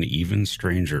to an even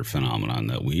stranger phenomenon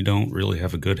that we don't really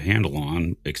have a good handle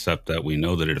on, except that we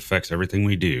know that it affects everything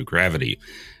we do, gravity.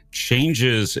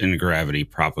 Changes in gravity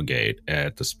propagate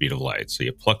at the speed of light. So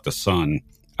you pluck the sun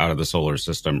out of the solar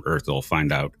system, Earth will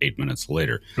find out 8 minutes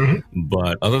later. Mm-hmm.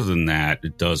 But other than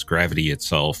that, does gravity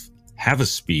itself have a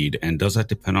speed, and does that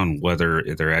depend on whether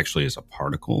there actually is a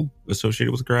particle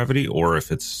associated with gravity, or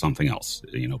if it's something else,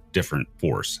 different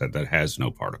force that has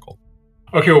no particle?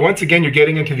 Okay, well, once again, you're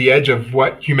getting into the edge of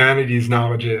what humanity's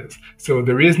knowledge is. So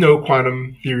there is no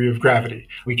quantum theory of gravity.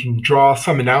 We can draw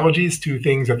some analogies to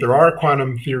things that there are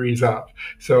quantum theories of.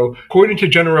 So according to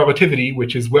general relativity,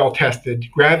 which is well tested,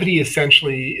 gravity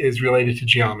essentially is related to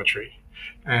geometry.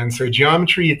 And so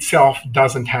geometry itself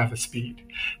doesn't have a speed.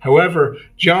 However,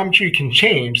 geometry can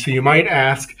change. So you might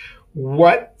ask,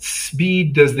 what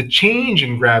speed does the change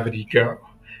in gravity go?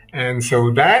 And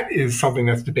so that is something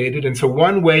that's debated. And so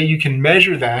one way you can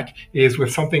measure that is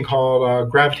with something called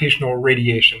gravitational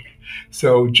radiation.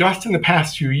 So just in the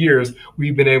past few years,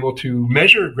 we've been able to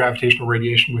measure gravitational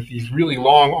radiation with these really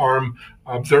long arm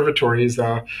observatories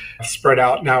spread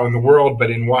out now in the world, but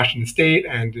in Washington State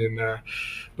and in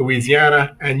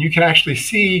Louisiana. And you can actually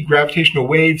see gravitational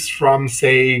waves from,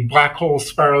 say, black holes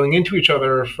spiraling into each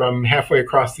other from halfway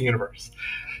across the universe.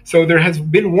 So there has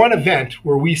been one event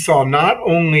where we saw not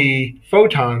only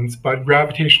photons, but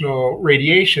gravitational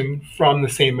radiation from the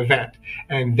same event.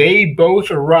 And they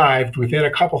both arrived within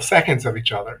a couple seconds of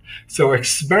each other. So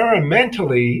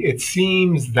experimentally, it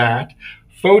seems that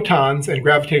photons and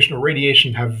gravitational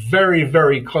radiation have very,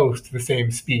 very close to the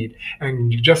same speed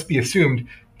and just be assumed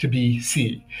to be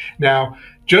c. Now,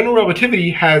 general relativity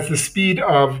has the speed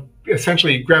of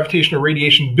essentially gravitational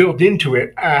radiation built into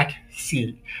it at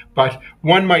c. But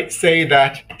one might say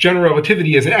that general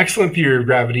relativity is an excellent theory of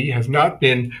gravity, has not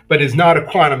been, but is not a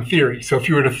quantum theory. So if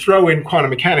you were to throw in quantum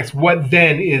mechanics, what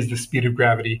then is the speed of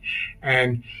gravity?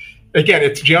 And again,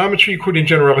 it's geometry according to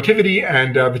general relativity,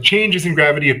 and the changes in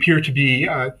gravity appear to be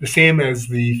the same as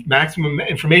the maximum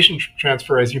information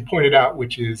transfer, as you pointed out,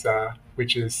 which is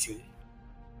c.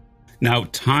 Now,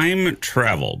 time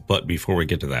travel, but before we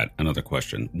get to that, another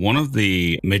question. One of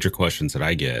the major questions that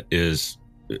I get is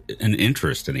an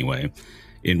interest, anyway,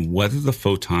 in whether the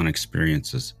photon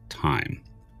experiences time.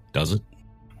 Does it?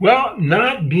 Well,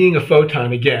 not being a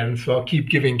photon, again, so I'll keep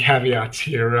giving caveats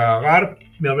here. A lot of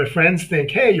my friends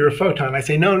think, hey, you're a photon. I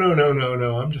say, no,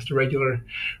 I'm just a regular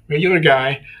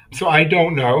guy. So I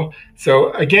don't know.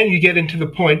 So again, you get into the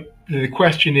point. The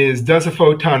question is, does a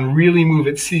photon really move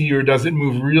at c, or does it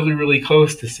move really, really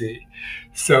close to c?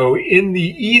 So in the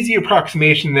easy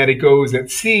approximation that it goes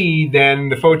at c, then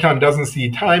the photon doesn't see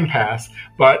time pass.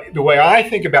 But the way I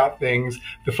think about things,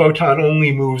 the photon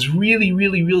only moves really,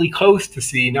 really, really close to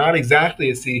c, not exactly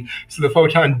at c. So the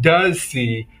photon does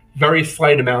see very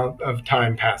slight amount of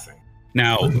time passing.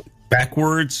 Now,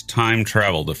 backwards time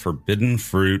travel, the forbidden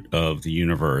fruit of the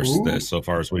universe, so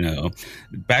far as we know.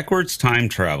 Backwards time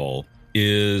travel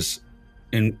is,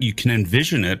 and you can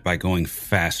envision it by going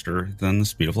faster than the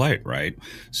speed of light, right?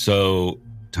 So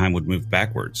time would move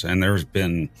backwards. And there's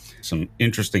been some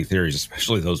interesting theories,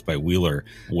 especially those by Wheeler,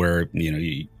 where,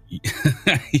 you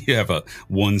have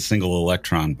one single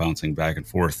electron bouncing back and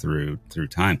forth through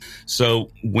time. So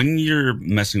when you're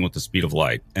messing with the speed of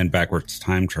light and backwards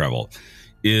time travel,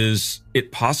 is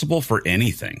it possible for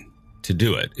anything to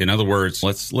do it? In other words,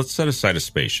 let's set aside a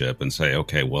spaceship and say,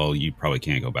 okay, well, you probably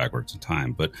can't go backwards in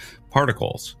time, but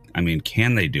particles,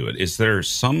 can they do it? Is there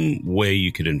some way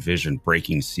you could envision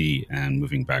breaking C and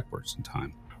moving backwards in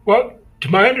time? Well, to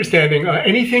my understanding,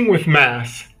 anything with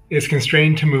mass is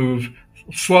constrained to move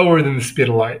slower than the speed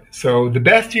of light. So the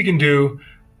best you can do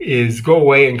is go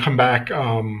away and come back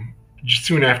just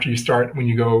soon after you start when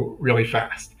you go really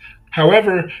fast.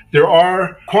 However, there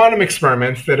are quantum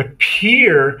experiments that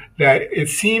appear that it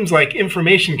seems like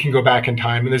information can go back in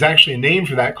time, and there's actually a name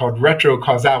for that called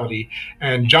retrocausality.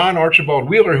 And John Archibald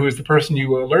Wheeler, who is the person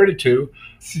you alerted to,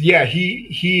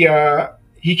 he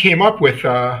came up with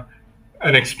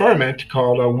an experiment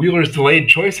called Wheeler's delayed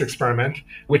choice experiment,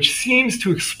 which seems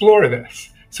to explore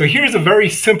this. So here's a very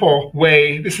simple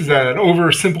way. This is an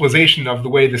oversimplification of the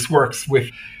way this works.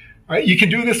 You can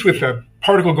do this with a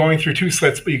particle going through two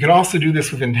slits, but you can also do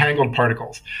this with entangled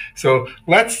particles. So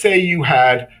let's say you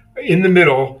had in the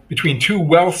middle, between two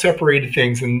well-separated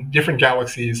things in different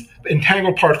galaxies,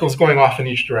 entangled particles going off in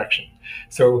each direction.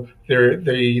 So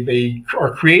they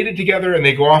are created together and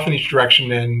they go off in each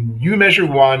direction, and you measure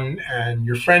one and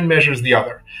your friend measures the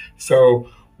other. So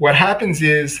what happens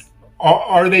is,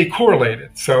 are they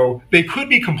correlated? So they could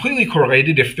be completely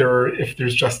correlated if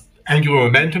there's just angular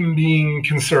momentum being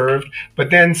conserved,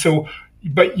 but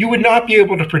you would not be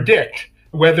able to predict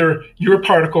whether your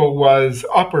particle was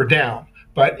up or down.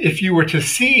 But if you were to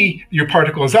see your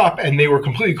particle is up and they were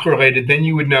completely correlated, then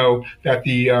you would know that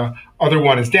the other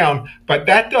one is down. But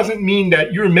that doesn't mean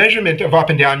that your measurement of up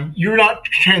and down, you're not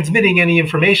transmitting any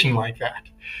information like that.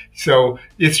 So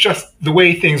it's just the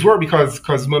way things work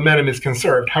because momentum is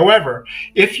conserved. However,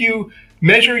 if you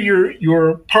measure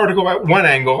your particle at one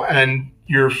angle and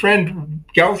your friend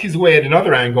galaxies away at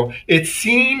another angle, it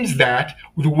seems that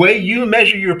the way you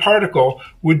measure your particle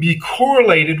would be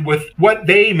correlated with what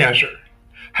they measure.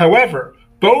 However,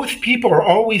 both people are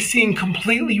always seeing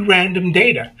completely random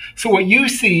data. So what you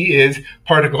see is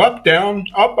particle up, down,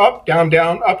 up, down,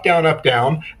 down, up,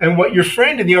 down. And what your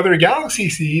friend in the other galaxy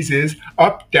sees is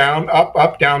up, down,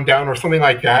 down, or something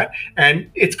like that. And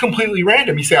it's completely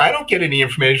random. You say, I don't get any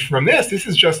information from this. This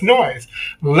is just noise.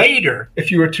 Later, if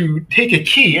you were to take a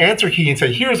key, answer key, and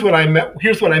say, here's what I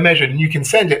measured, and you can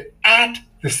send it at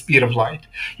the speed of light,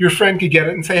 your friend could get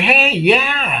it and say, hey,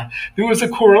 yeah, there was a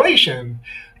correlation.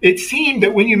 It seemed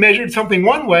that when you measured something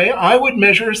one way, I would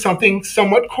measure something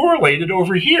somewhat correlated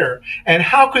over here. And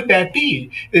how could that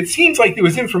be? It seems like there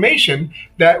was information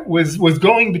that was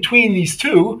going between these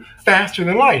two faster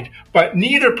than light. But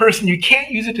neither person, you can't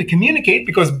use it to communicate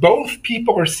because both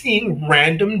people are seeing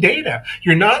random data.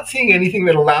 You're not seeing anything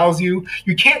that allows you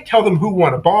can't tell them who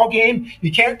won a ball game.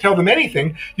 You can't tell them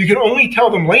anything. You can only tell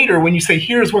them later when you say,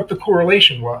 here's what the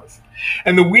correlation was.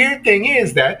 And the weird thing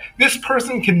is that this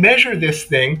person can measure this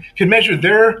thing, can measure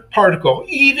their particle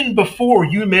even before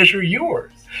you measure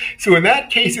yours. So in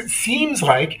that case, it seems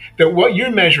like that what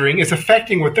you're measuring is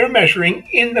affecting what they're measuring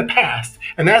in the past.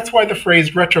 And that's why the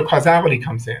phrase retrocausality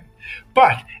comes in.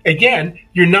 But again,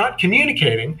 you're not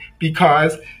communicating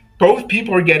because both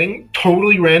people are getting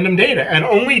totally random data, and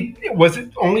only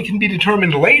can be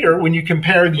determined later when you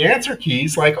compare the answer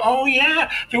keys, like, oh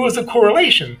yeah, there was a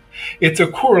correlation. It's a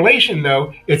correlation,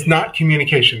 though, it's not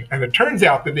communication. And it turns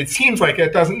out that it seems like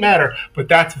it doesn't matter, but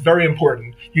that's very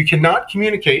important. You cannot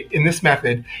communicate in this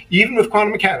method, even with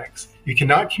quantum mechanics. You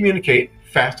cannot communicate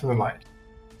faster than light.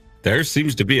 There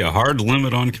seems to be a hard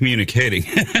limit on communicating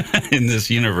in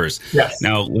this universe. Yes.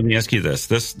 Now, let me ask you this.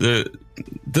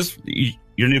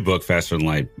 Your new book, Faster Than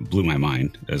Light, blew my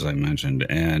mind, as I mentioned,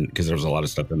 and because there was a lot of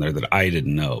stuff in there that I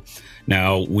didn't know.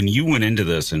 Now, when you went into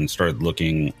this and started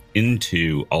looking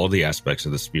into all the aspects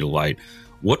of the speed of light,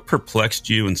 what perplexed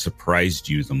you and surprised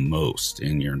you the most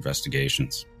in your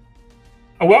investigations?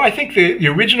 Well, I think the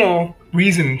original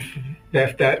reason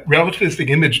that relativistic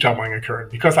image doubling occurred,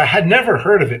 because I had never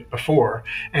heard of it before.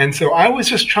 And so I was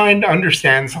just trying to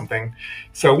understand something.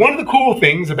 So one of the cool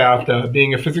things about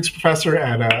being a physics professor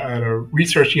at a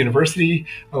research university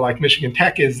like Michigan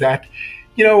Tech is that,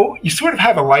 you sort of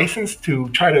have a license to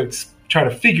try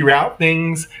to figure out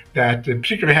things that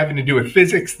particularly having to do with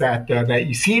physics that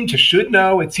you should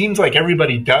know. It seems like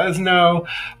everybody does know.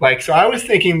 So I was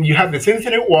thinking you have this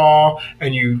infinite wall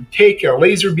and you take a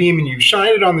laser beam and you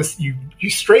shine it on this, you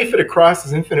strafe it across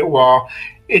this infinite wall.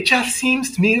 It just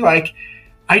seems to me like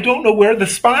I don't know where the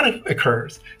spot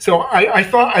occurs. So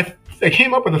I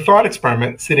came up with a thought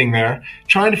experiment sitting there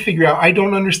trying to figure out, I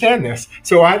don't understand this.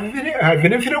 So I have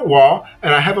an infinite wall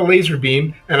and I have a laser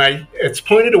beam and it's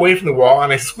pointed away from the wall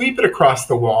and I sweep it across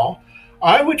the wall.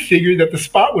 I would figure that the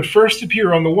spot would first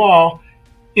appear on the wall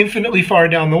infinitely far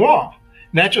down the wall.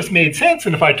 And that just made sense.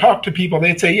 And if I talked to people,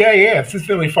 they'd say, yeah, it's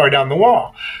infinitely far down the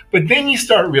wall. But then you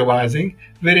start realizing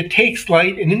that it takes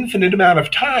light an infinite amount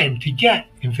of time to get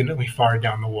infinitely far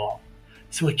down the wall.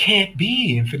 So it can't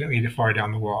be infinitely far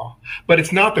down the wall. But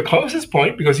it's not the closest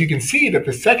point, because you can see that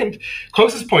the second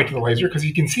closest point to the laser, because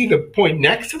you can see the point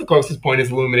next to the closest point is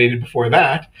illuminated before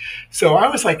that. So I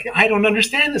was like, I don't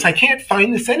understand this. I can't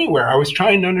find this anywhere. I was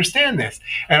trying to understand this.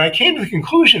 And I came to the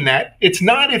conclusion that it's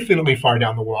not infinitely far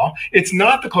down the wall. It's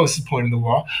not the closest point in the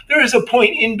wall. There is a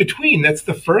point in between. That's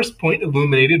the first point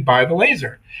illuminated by the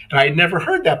laser. And I had never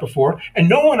heard that before. And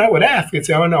no one I would ask would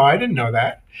say, oh, no, I didn't know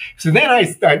that. So then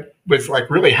I was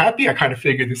really happy. I kind of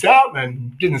figured this out,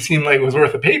 and it didn't seem like it was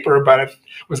worth the paper, but I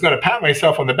was going to pat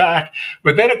myself on the back.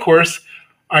 But then, of course,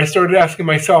 I started asking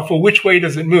myself, well, which way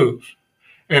does it move?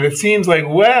 And it seems like,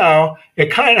 well, it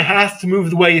kind of has to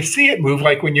move the way you see it move.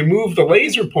 Like when you move the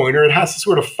laser pointer, it has to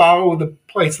sort of follow the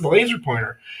place of the laser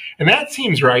pointer. And that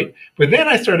seems right. But then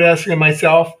I started asking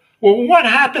myself, well, what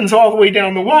happens all the way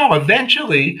down the wall?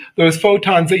 Eventually, those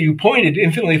photons that you pointed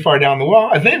infinitely far down the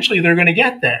wall, eventually they're going to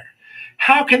get there.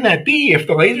 How can that be if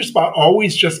the laser spot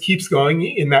always just keeps going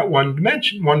in that one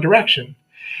direction?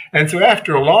 And so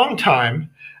after a long time,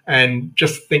 and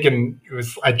just thinking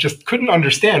I just couldn't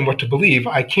understand what to believe,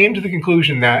 I came to the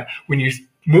conclusion that when you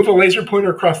move a laser pointer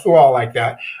across the wall like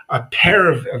that, a pair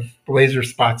of laser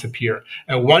spots appear.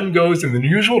 And one goes in the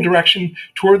usual direction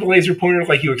toward the laser pointer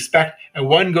like you expect, and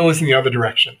one goes in the other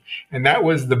direction. And that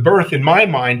was the birth, in my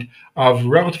mind, of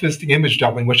relativistic image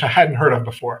doubling, which I hadn't heard of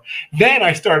before. Then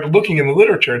I started looking in the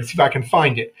literature to see if I can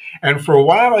find it. And for a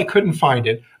while I couldn't find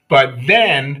it. But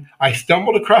then I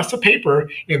stumbled across a paper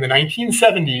in the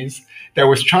 1970s that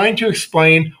was trying to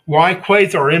explain why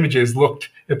quasar images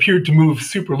appeared to move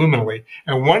superluminally.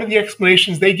 And one of the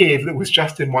explanations they gave that was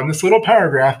just in this little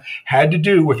paragraph had to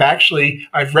do with, actually,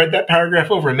 I've read that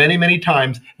paragraph over many, many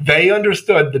times. They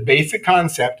understood the basic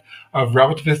concept of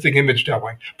relativistic image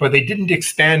doubling, but they didn't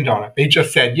expand on it. They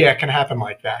just said, yeah, it can happen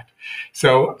like that.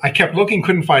 So I kept looking,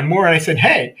 couldn't find more. And I said,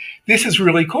 hey, this is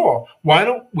really cool.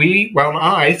 So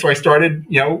I started,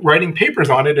 writing papers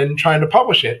on it and trying to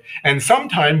publish it. And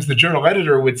sometimes the journal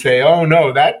editor would say, oh,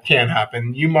 no, that can't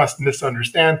happen. You must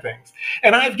misunderstand things.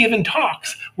 And I've given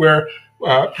talks where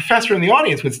a professor in the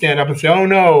audience would stand up and say, oh,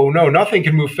 no, nothing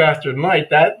can move faster than light.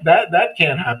 That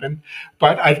can't happen.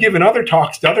 But I've given other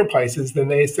talks to other places, then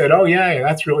they said, oh, yeah,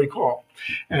 that's really cool.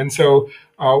 And so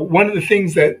one of the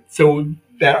things that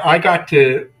I got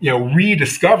to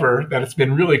rediscover that it's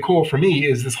been really cool for me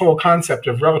is this whole concept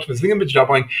of relativistic image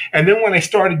doubling. And then when I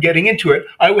started getting into it,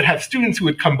 I would have students who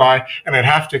would come by and I'd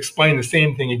have to explain the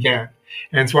same thing again.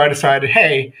 And so I decided,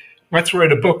 hey, let's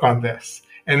write a book on this.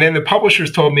 And then the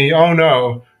publishers told me, oh,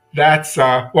 no, that's,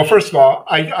 first of all,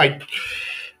 I'm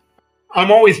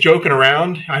always joking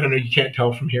around. I don't know, you can't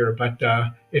tell from here, but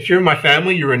if you're in my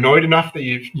family, you're annoyed enough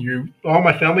that all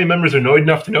my family members are annoyed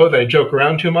enough to know that I joke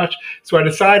around too much. So I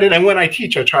decided, and when I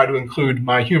teach, I try to include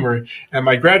my humor. And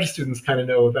my graduate students kind of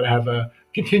know that I have a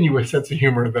continuous sense of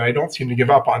humor that I don't seem to give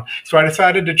up on. So I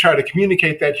decided to try to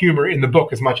communicate that humor in the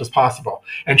book as much as possible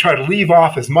and try to leave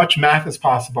off as much math as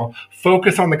possible,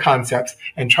 focus on the concepts,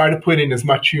 and try to put in as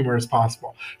much humor as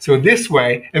possible. So this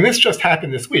way, and this just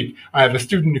happened this week, I have a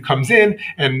student who comes in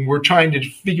and we're trying to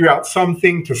figure out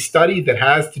something to study that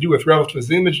has to do with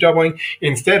relativistic image doubling.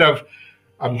 Instead of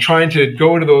I'm trying to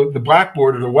go to the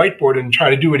blackboard or the whiteboard and try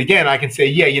to do it again, I can say,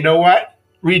 yeah, you know what?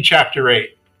 Read chapter 8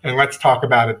 and let's talk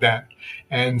about it then.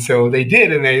 And so they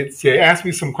did, and they asked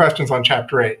me some questions on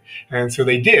chapter 8. And so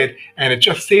they did, and it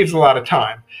just saves a lot of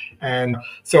time. And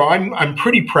so I'm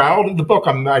pretty proud of the book.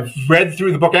 I've read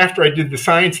through the book after I did the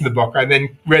science in the book. I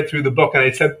then read through the book, and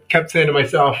I kept saying to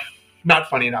myself, not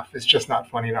funny enough. It's just not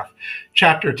funny enough.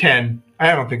 Chapter 10,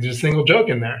 I don't think there's a single joke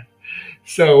in there.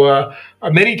 So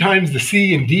many times the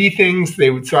C and D things,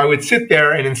 so I would sit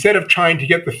there and instead of trying to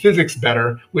get the physics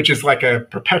better, which is like a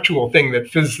perpetual thing that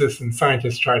physicists and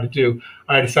scientists try to do,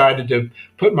 I decided to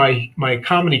put my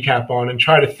comedy cap on and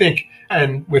try to think,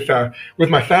 and with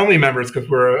my family members, because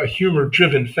we're a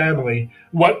humor-driven family,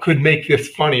 what could make this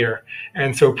funnier?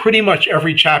 And so pretty much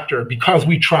every chapter, because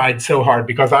I tried so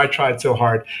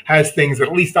hard, has things that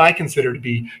at least I consider to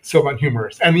be somewhat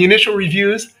humorous. And the initial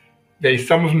reviews, many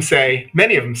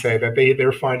of them say that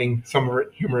they're finding some of it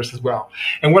humorous as well.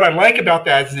 And what I like about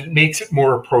that is it makes it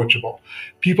more approachable.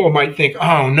 People might think,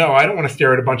 oh no, I don't want to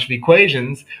stare at a bunch of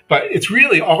equations, but it's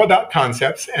really all about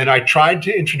concepts. And I tried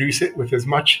to introduce it with as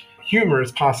much humor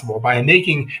as possible by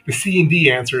making the C and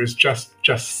D answers just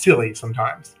silly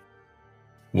sometimes.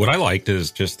 What I liked is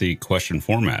just the question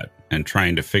format and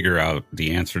trying to figure out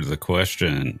the answer to the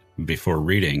question before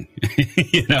reading,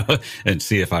 and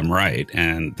see if I'm right.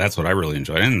 And that's what I really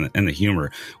enjoyed. And the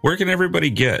humor. Where can everybody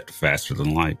get Faster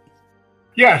Than Light?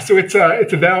 Yeah, so it's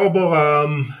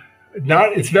available.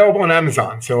 It's available on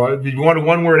Amazon. So if you want a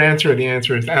one-word answer, the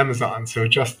answer is Amazon. So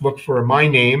just look for my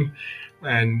name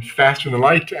and Faster Than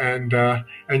Light, and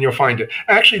you'll find it.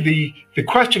 Actually, the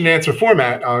question and answer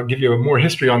format, I'll give you more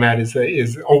history on that,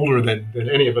 is older than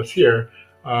any of us here.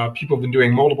 People have been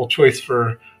doing multiple choice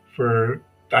for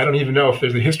I don't even know if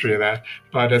there's a history of that,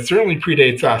 but it certainly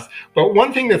predates us. But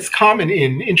one thing that's common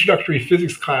in introductory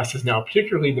physics classes now,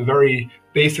 particularly the very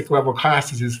basic level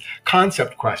classes, is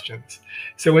concept questions.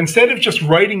 So instead of just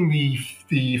writing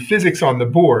the physics on the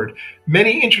board,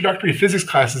 many introductory physics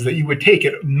classes that you would take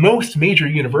at most major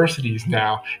universities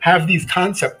now have these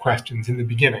concept questions in the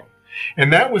beginning.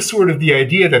 And that was sort of the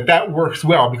idea that works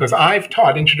well, because I've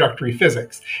taught introductory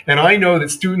physics, and I know that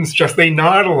students they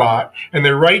nod a lot and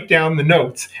they write down the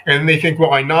notes, and they think,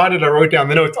 well, I nodded, I wrote down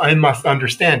the notes, I must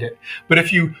understand it. But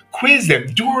if you quiz them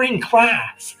during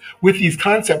class with these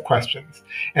concept questions,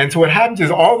 and so what happens is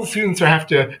all the students they have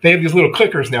these little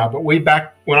clickers now, but way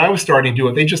back when I was starting to do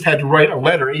it, they just had to write a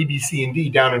letter, A, B, C, and D,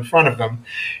 down in front of them.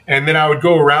 And then I would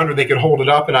go around, or they could hold it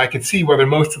up, and I could see whether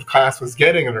most of the class was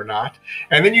getting it or not.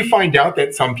 And then you find out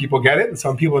that some people get it and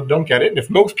some people don't get it. And if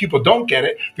most people don't get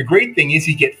it, the great thing is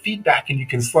you get feedback and you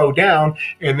can slow down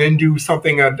and then do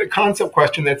something, a concept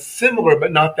question that's similar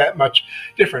but not that much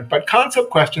different. But concept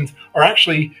questions are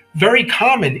actually very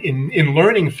common in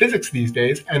learning physics these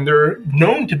days, and they're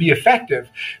known to be effective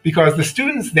because the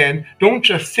students then don't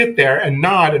just sit there and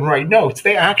nod and write notes.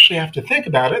 They actually have to think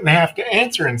about it, and they have to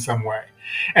answer in some way.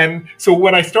 And so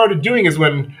what I started doing is,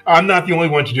 when I'm not the only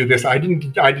one to do this, I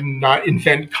did not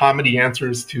invent comedy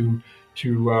answers to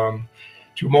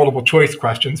multiple choice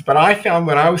questions. But I found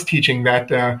when I was teaching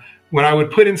that when I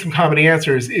would put in some comedy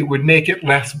answers, it would make it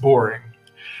less boring.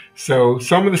 So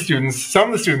some of the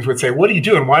students would say, "What are you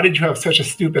doing? Why did you have such a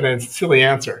stupid and silly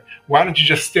answer? Why don't you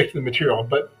just stick to the material?"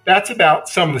 But that's about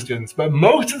some of the students. But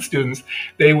most of the students,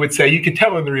 they would say, you could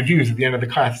tell in the reviews at the end of the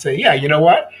class, say, "Yeah, you know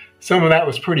what? Some of that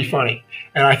was pretty funny."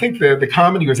 And I think the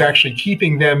comedy was actually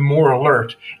keeping them more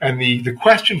alert, and the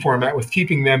question format was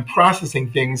keeping them processing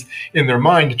things in their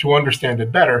mind to understand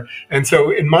it better. And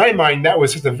so in my mind, that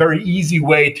was just a very easy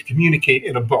way to communicate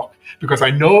in a book, because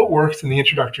I know it works in the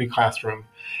introductory classroom.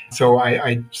 So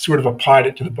I sort of applied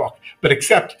it to the book. But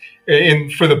except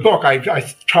for the book, I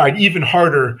tried even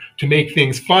harder to make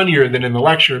things funnier than in the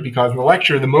lecture, because in the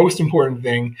lecture, the most important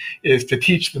thing is to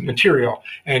teach the material.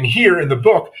 And here in the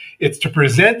book, it's to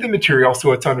present the material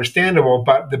so it's understandable,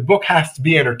 but the book has to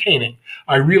be entertaining.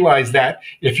 I realized that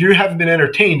if you haven't been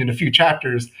entertained in a few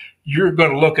chapters, you're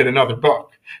going to look at another book.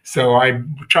 So I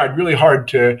tried really hard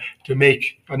to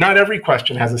make, not every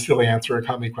question has a silly answer or a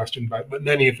comedy question, but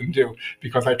many of them do,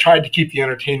 because I tried to keep the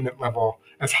entertainment level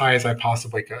as high as I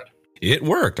possibly could. It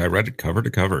worked. I read it cover to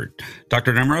cover.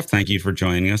 Dr. Nemiroff, thank you for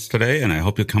joining us today, and I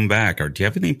hope you'll come back. Or do you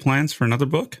have any plans for another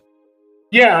book?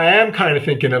 Yeah, I am kind of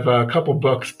thinking of a couple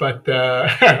books, but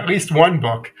at least one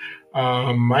book.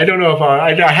 I don't know if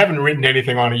I haven't written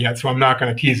anything on it yet, so I'm not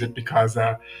going to tease it, because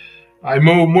I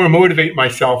more motivate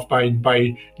myself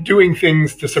by doing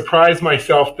things to surprise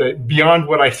myself that beyond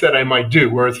what I said I might do.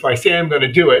 Whereas if I say I'm going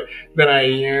to do it, then I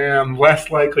am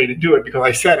less likely to do it because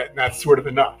I said it, and that's sort of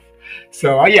enough.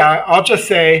 So yeah, I'll just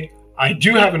say I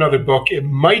do have another book. It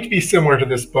might be similar to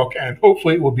this book, and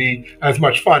hopefully it will be as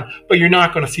much fun, but you're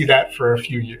not going to see that for a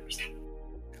few years.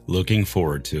 Looking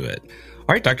forward to it.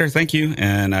 All right, Doctor, thank you,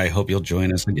 and I hope you'll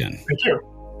join us again. Thank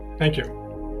you. Thank you.